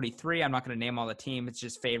 wins 43. I'm not going to name all the teams. It's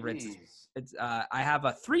just favorites. It's I have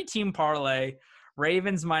a 3-team parlay.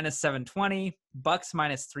 Ravens -720. Bucks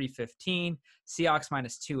 -315. Seahawks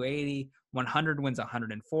 -280. 100 wins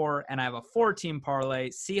 104. And I have a 4-team parlay.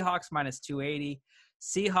 Seahawks -280.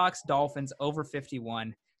 Seahawks Dolphins over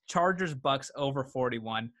 51. Chargers Bucks over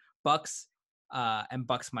 41. Bucks and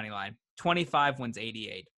Bucks money line. 25 wins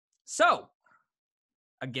 88. So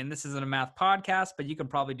again, this isn't a math podcast, but you can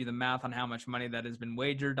probably do the math on how much money that has been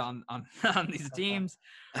wagered on these teams.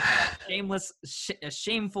 A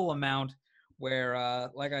shameful amount where,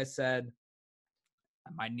 like I said,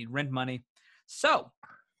 I might need rent money. So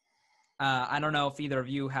I don't know if either of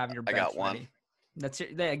you have your bets I got one. ready. That's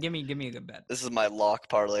it. Yeah, give me a good bet. This is my lock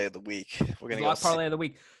parlay of the week. We're gonna Lock go parlay of the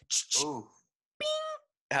week. Ooh.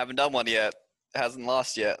 Haven't done one yet. Hasn't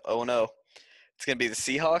lost yet. Oh no. It's gonna be the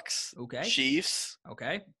Seahawks, Okay. Chiefs,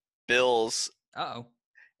 Okay. Bills, Uh-oh.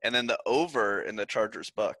 and then the over in the Chargers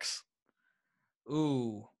Bucks.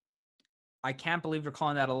 Ooh. I can't believe you're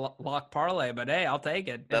calling that a lock parlay, but hey, I'll take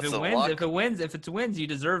it. That's If a it wins, lock. if it wins, you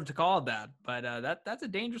deserve to call it that. But that's a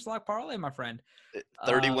dangerous lock parlay, my friend.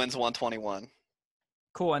 30 wins 121.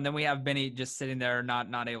 Cool. And then we have Benny just sitting there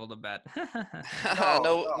not able to bet.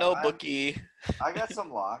 no bookie. I got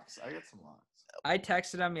some locks. I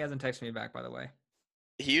texted him. He hasn't texted me back, by the way.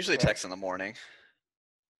 He usually texts in the morning.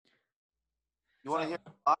 You want to hear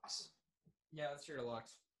my locks? Yeah, let's hear your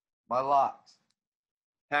locks. My locks.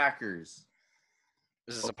 Packers.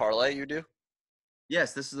 Is this a parlay you do?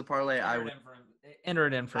 Yes, this is a parlay. Enter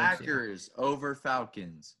it in for him. Packers over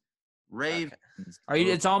Falcons. Ravens. Are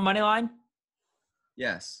you? It's all money line.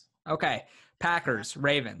 Yes. Okay. Packers,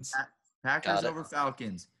 Ravens. Packers over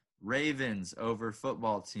Falcons. Ravens over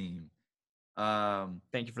football team.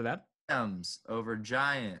 Thank you for that. Rams over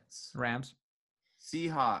Giants. Rams.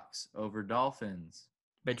 Seahawks over Dolphins.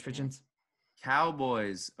 Bitch pigeons.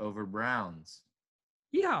 Cowboys over Browns.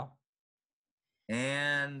 Yeah.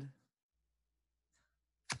 And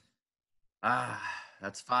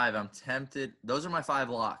that's 5. I'm tempted. Those are my 5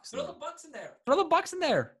 locks. Throw the Bucks in there. Throw the Bucks in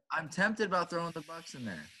there. I'm tempted about throwing the Bucks in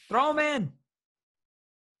there. Throw them in.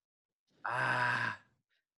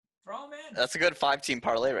 Throw them in. That's a good 5-team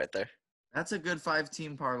parlay right there. That's a good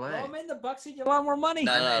 5-team parlay. Throw them in. The Bucks get you a lot more money.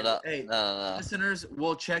 No. Hey, No. listeners,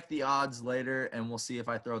 we'll check the odds later, and we'll see if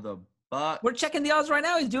I throw the Bucks. We're checking the odds right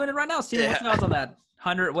now. He's doing it right now. Steven, what's the odds on that?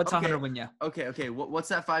 100. What's 100 win you? Okay. What's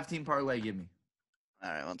that 5-team parlay? Give me.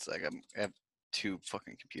 All right, one sec. I have 2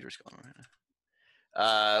 fucking computers going right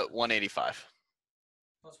now. 185.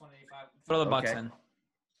 Plus 185. Throw the Bucks in.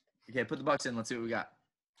 Okay, put the Bucks in. Let's see what we got.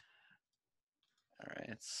 All right,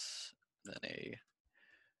 it's then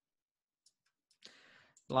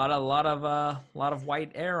A lot of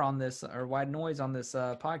white air on this, or white noise on this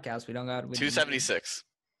podcast. We don't got 276.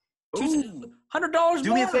 $100.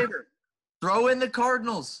 Do me a favor. Throw in the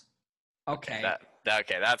Cardinals. Okay.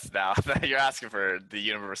 That's now you're asking for the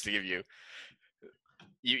universe to give you.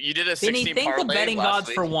 You did a 16 thank parlay the betting last gods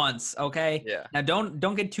week. for once, okay? Yeah. Now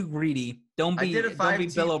don't get too greedy. Don't be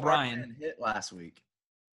Bill O'Brien. And hit last week.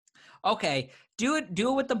 Okay, do it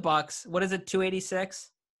with the Bucks. What is it?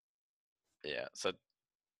 286. Yeah. So,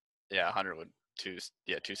 100 would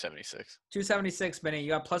 276. 276, Benny. You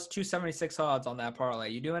got plus 276 odds on that parlay.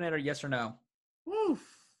 You doing it or yes or no? Woo.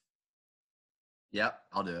 Yep,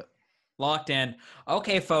 I'll do it. Locked in.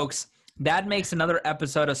 Okay, folks. That makes another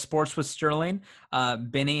episode of Sports with Sterling,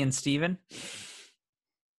 Benny and Steven.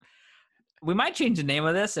 We might change the name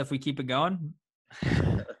of this if we keep it going.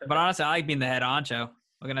 But honestly, I like being the head honcho.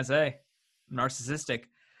 What can I say? I'm narcissistic.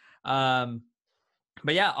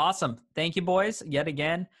 But yeah, awesome. Thank you, boys, yet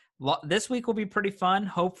again. This week will be pretty fun.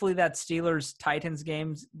 Hopefully that Steelers Titans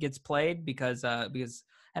game gets played because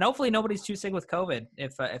and hopefully nobody's too sick with COVID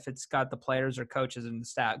if it's got the players or coaches and the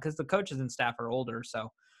staff, because the coaches and staff are older,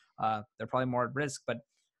 so they're probably more at risk. But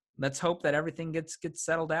let's hope that everything gets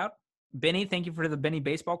settled out. Benny, thank you for the Benny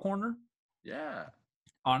Baseball Corner. Yeah.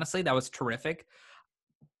 Honestly, that was terrific.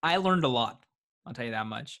 I learned a lot. I'll tell you that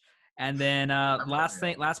much. And then last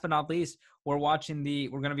but not least, we're going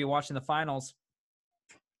to be watching the finals.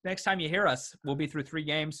 Next time you hear us, we'll be through 3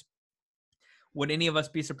 games. Would any of us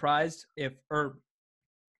be surprised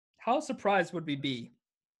how surprised would we be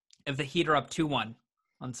if the Heat are up 2-1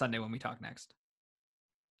 on Sunday when we talk next?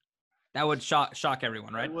 That would shock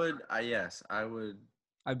everyone, right? Yes, I would.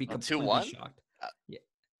 I'd be completely 2-1? shocked.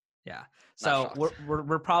 Yeah. So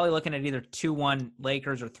we're probably looking at either 2-1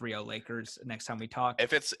 Lakers or 3-0 Lakers next time we talk.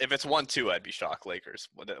 If it's 1-2, I'd be shocked. Lakers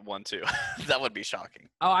 1-2. That would be shocking.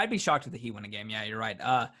 Oh, I'd be shocked if the Heat win a game. Yeah, you're right.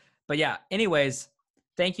 But yeah. Anyways,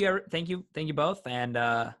 thank you both,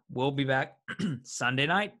 and we'll be back Sunday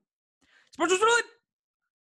night. Sports was brilliant.